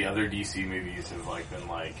the other DC movies have like been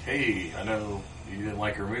like, hey, I know you didn't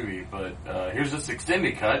like her movie, but here's this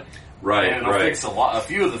extended cut, Right, and it'll right. fix a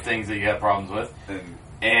few of the things that you have problems with.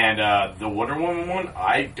 And the Wonder Woman one,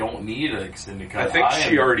 I don't need an extended cut. I think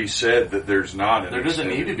she already said that there's not an There doesn't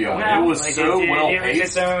need to be one. No, It was like so well it was its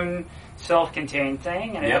paced. own self-contained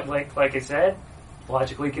thing, and Yep. it, like I said,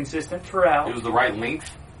 logically consistent throughout. It was the right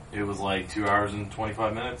length. It was like 2 hours and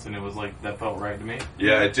 25 minutes, and it was like that felt right to me.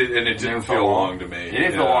 Yeah, it did, and it didn't feel long to me. It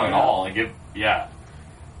didn't feel long at all. Like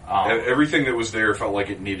Everything that was there felt like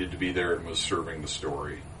it needed to be there and was serving the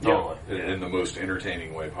story Totally. in the most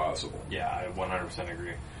entertaining way possible. Yeah, I 100%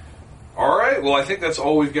 agree. All right, well, I think that's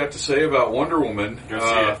all we've got to say about Wonder Woman. Go see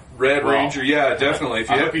it. Red Well, Ranger, yeah, definitely.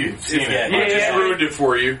 If I you hope you've seen it. I just Yeah. ruined it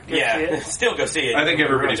for you. Yeah, see it. still go see it. I think You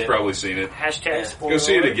everybody's ruined it. probably seen it. Hashtag spoiler Go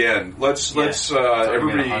see it alert. again. Let's It's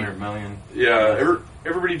everybody 100 million.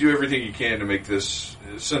 everybody do everything you can to make this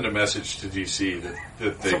send a message to DC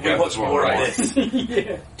that they So we got want this one more right. of this.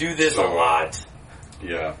 Yeah. Do this So, a lot.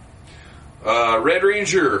 Yeah. Red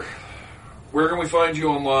Ranger, where can we find you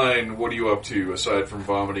online? What are you up to aside from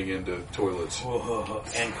vomiting into toilets?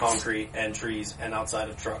 And concrete and trees and outside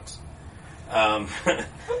of trucks.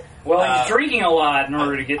 Well, he's drinking a lot in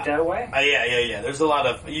order to get that way. Yeah. There's a lot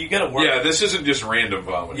of you got to work. Yeah, this isn't just random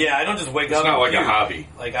vomiting. Yeah, I don't just wake It's up. not and like a puke. hobby.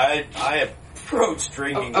 Like I approach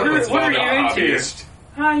drinking. What are with you Not a into? hobbyist.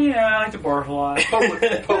 I like to barf a lot.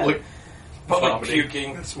 Public public vomiting.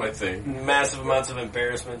 puking. That's my thing. Massive amounts of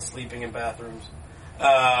embarrassment, sleeping in bathrooms.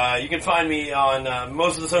 You can find me on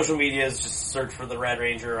most of the social medias. Just search for the Red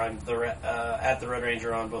Ranger. I'm at the Red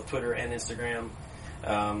Ranger on both Twitter and Instagram.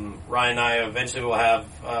 Ryan and I eventually will have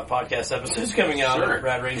podcast episodes coming out Sure. of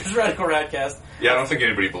Rad Ranger's Radical Radcast. Yeah, I don't think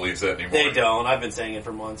anybody believes that anymore. They don't. I've been saying it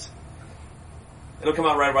for months. It'll come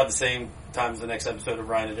out right about the same time as the next episode of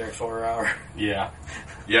Ryan and Derek's Horror Hour. Yeah.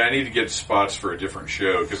 Yeah, I need to get spots for a different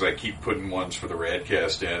show because I keep putting ones for the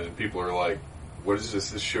Radcast in, and people are like, "What is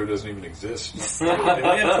this? This show doesn't even exist." We have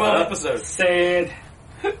 12 episodes. Sad.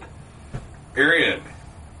 Arian,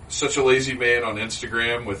 such a lazy man on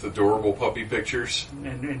Instagram with adorable puppy pictures.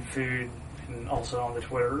 And food, and also on the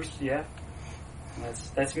Twitters. Yeah,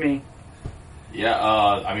 that's me. Yeah,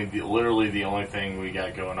 I mean, literally the only thing we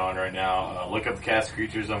got going on right now, look up the Cast of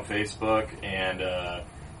Creatures on Facebook, and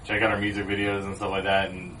check out our music videos and stuff like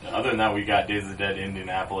that. And other than that, we got Days of the Dead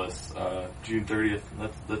Indianapolis, June 30th.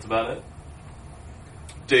 That's about it.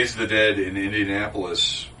 Days of the Dead in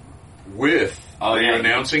Indianapolis with... Oh, Are you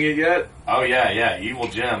announcing it yet? Oh, yeah. Evil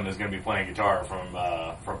Jim is going to be playing guitar from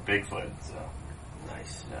Bigfoot. So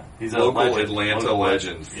Nice. yeah. He's Local a legend. Atlanta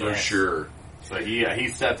legend, for Yes. sure. So he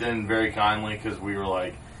stepped in very kindly because we were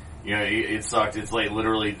like, it sucked. It's like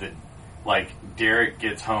literally Derek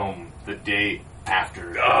gets home the day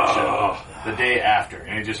after the show. The day after.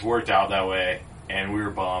 And it just worked out that way. And we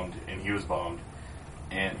were bummed. And he was bummed.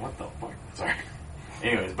 And what the fuck? Sorry.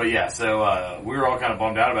 Anyways, but yeah, so we were all kind of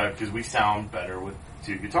bummed out about it because we sound better with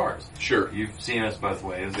two guitars. Sure. You've seen us both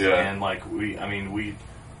ways. Yeah. And we're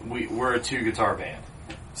a two guitar band.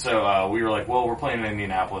 So we were like, well, we're playing in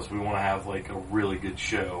Indianapolis. We want to have like a really good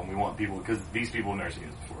show. And we want people, because these people have never seen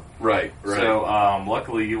us before. Right. So,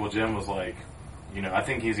 luckily, Evil Jim was like, I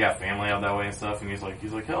think he's got family out that way and stuff, and he's like,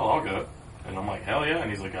 hell, I'll go. And I'm like, hell yeah. And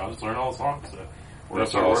he's like, I'll just learn all the songs. So we're going to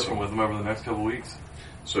start working with him over the next couple weeks.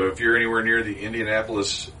 So if you're anywhere near the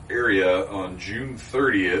Indianapolis area on June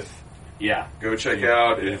 30th, yeah, go check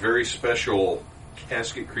out a very special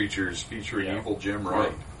Casket Creatures featuring Yeah. Evil Jim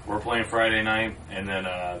Wright. We're playing Friday night, and then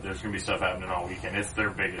there's going to be stuff happening all weekend. It's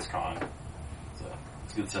their biggest con. So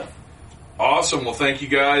it's good stuff. Awesome. Well, thank you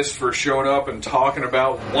guys for showing up and talking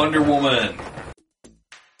about Wonder Woman.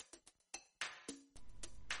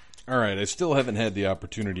 All right, I still haven't had the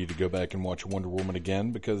opportunity to go back and watch Wonder Woman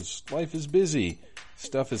again because life is busy.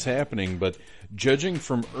 Stuff is happening, but judging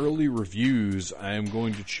from early reviews, I am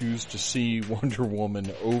going to choose to see Wonder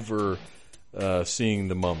Woman over seeing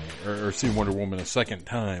The Mummy, or see Wonder Woman a second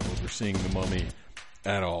time over seeing The Mummy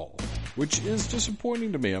at all, which is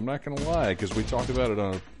disappointing to me. I'm not going to lie, because we talked about it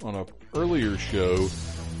on a earlier show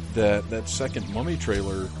that second Mummy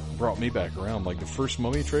trailer brought me back around. Like the first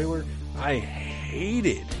Mummy trailer, I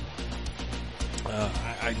hated.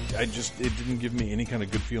 It didn't give me any kind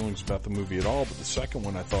of good feelings about the movie at all, but the second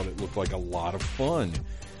one I thought it looked like a lot of fun.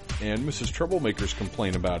 And Mrs. Troublemaker's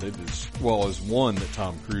complaint about it as well as one, that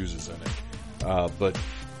Tom Cruise is in it. But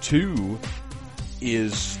two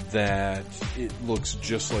is that it looks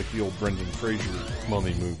just like the old Brendan Fraser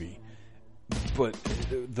Mummy movie. But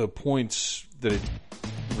the points that it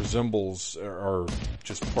resembles are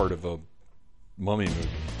just part of a Mummy movie.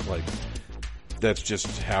 Like, that's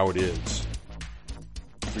just how it is.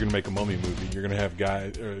 If you're going to make a Mummy movie, you're going to have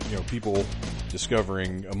people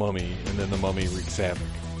discovering a mummy, and then the mummy wreaks havoc.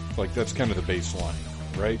 Like, that's kind of the baseline,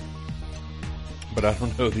 right? But I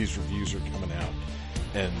don't know, these reviews are coming out,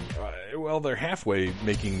 and, they're halfway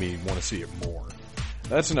making me want to see it more.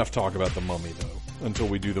 That's enough talk about the Mummy, though, until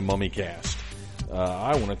we do the Mummy cast.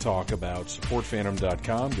 I want to talk about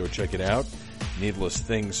supportphantom.com. Go check it out.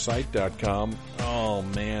 NeedlessThingsSite.com. Oh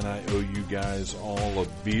man, I owe you guys all a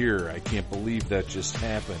beer. I can't believe that just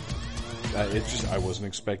happened. I wasn't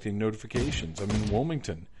expecting notifications. I'm in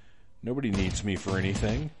Wilmington. Nobody needs me for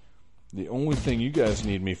anything. The only thing you guys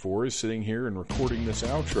need me for is sitting here and recording this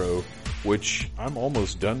outro, which I'm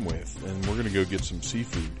almost done with. And we're going to go get some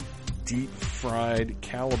seafood. Deep fried,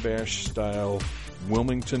 calabash style,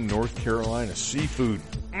 Wilmington, North Carolina seafood.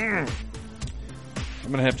 I'm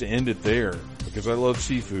going to have to end it there because I love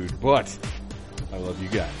seafood, but I love you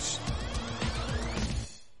guys.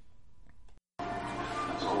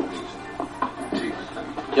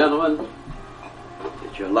 Gentlemen,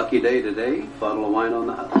 it's your lucky day today. Bottle of wine on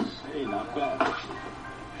the house. Hey, not bad.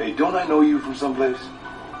 Hey, don't I know you from someplace?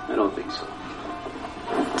 I don't think so.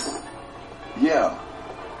 Yeah.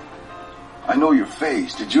 I know your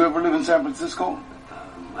face. Did you ever live in San Francisco?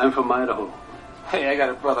 I'm from Idaho. Hey, I got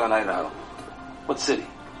a brother in Idaho. What city?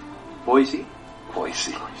 Boise?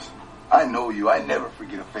 Boise. I know you. I never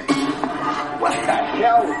forget a face. What the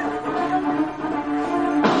hell?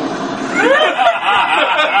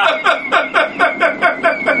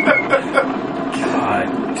 God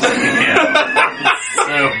damn.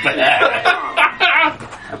 So bad.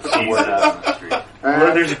 That's the word out on the street.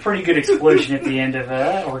 Well, there's a pretty good explosion at the end of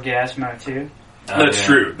Orgasmo, too. That's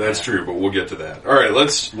true. That's true, but we'll get to that. All right,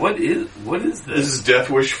 What is this? This is Death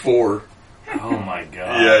Wish 4. Oh my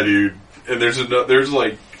god. Yeah, dude. And there's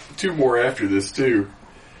like two more after this too.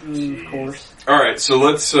 Of course. All right, so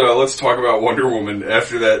let's talk about Wonder Woman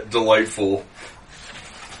after that delightful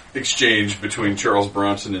exchange between Charles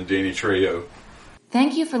Bronson and Danny Trejo.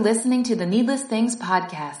 Thank you for listening to the Needless Things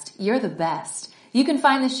podcast. You're the best. You can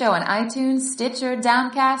find the show on iTunes, Stitcher,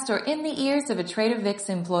 Downcast, or in the ears of a Trader Vic's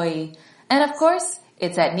employee. And of course,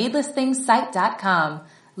 it's at needlessthingssite.com.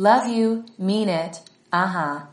 Love you, mean it, uh-huh.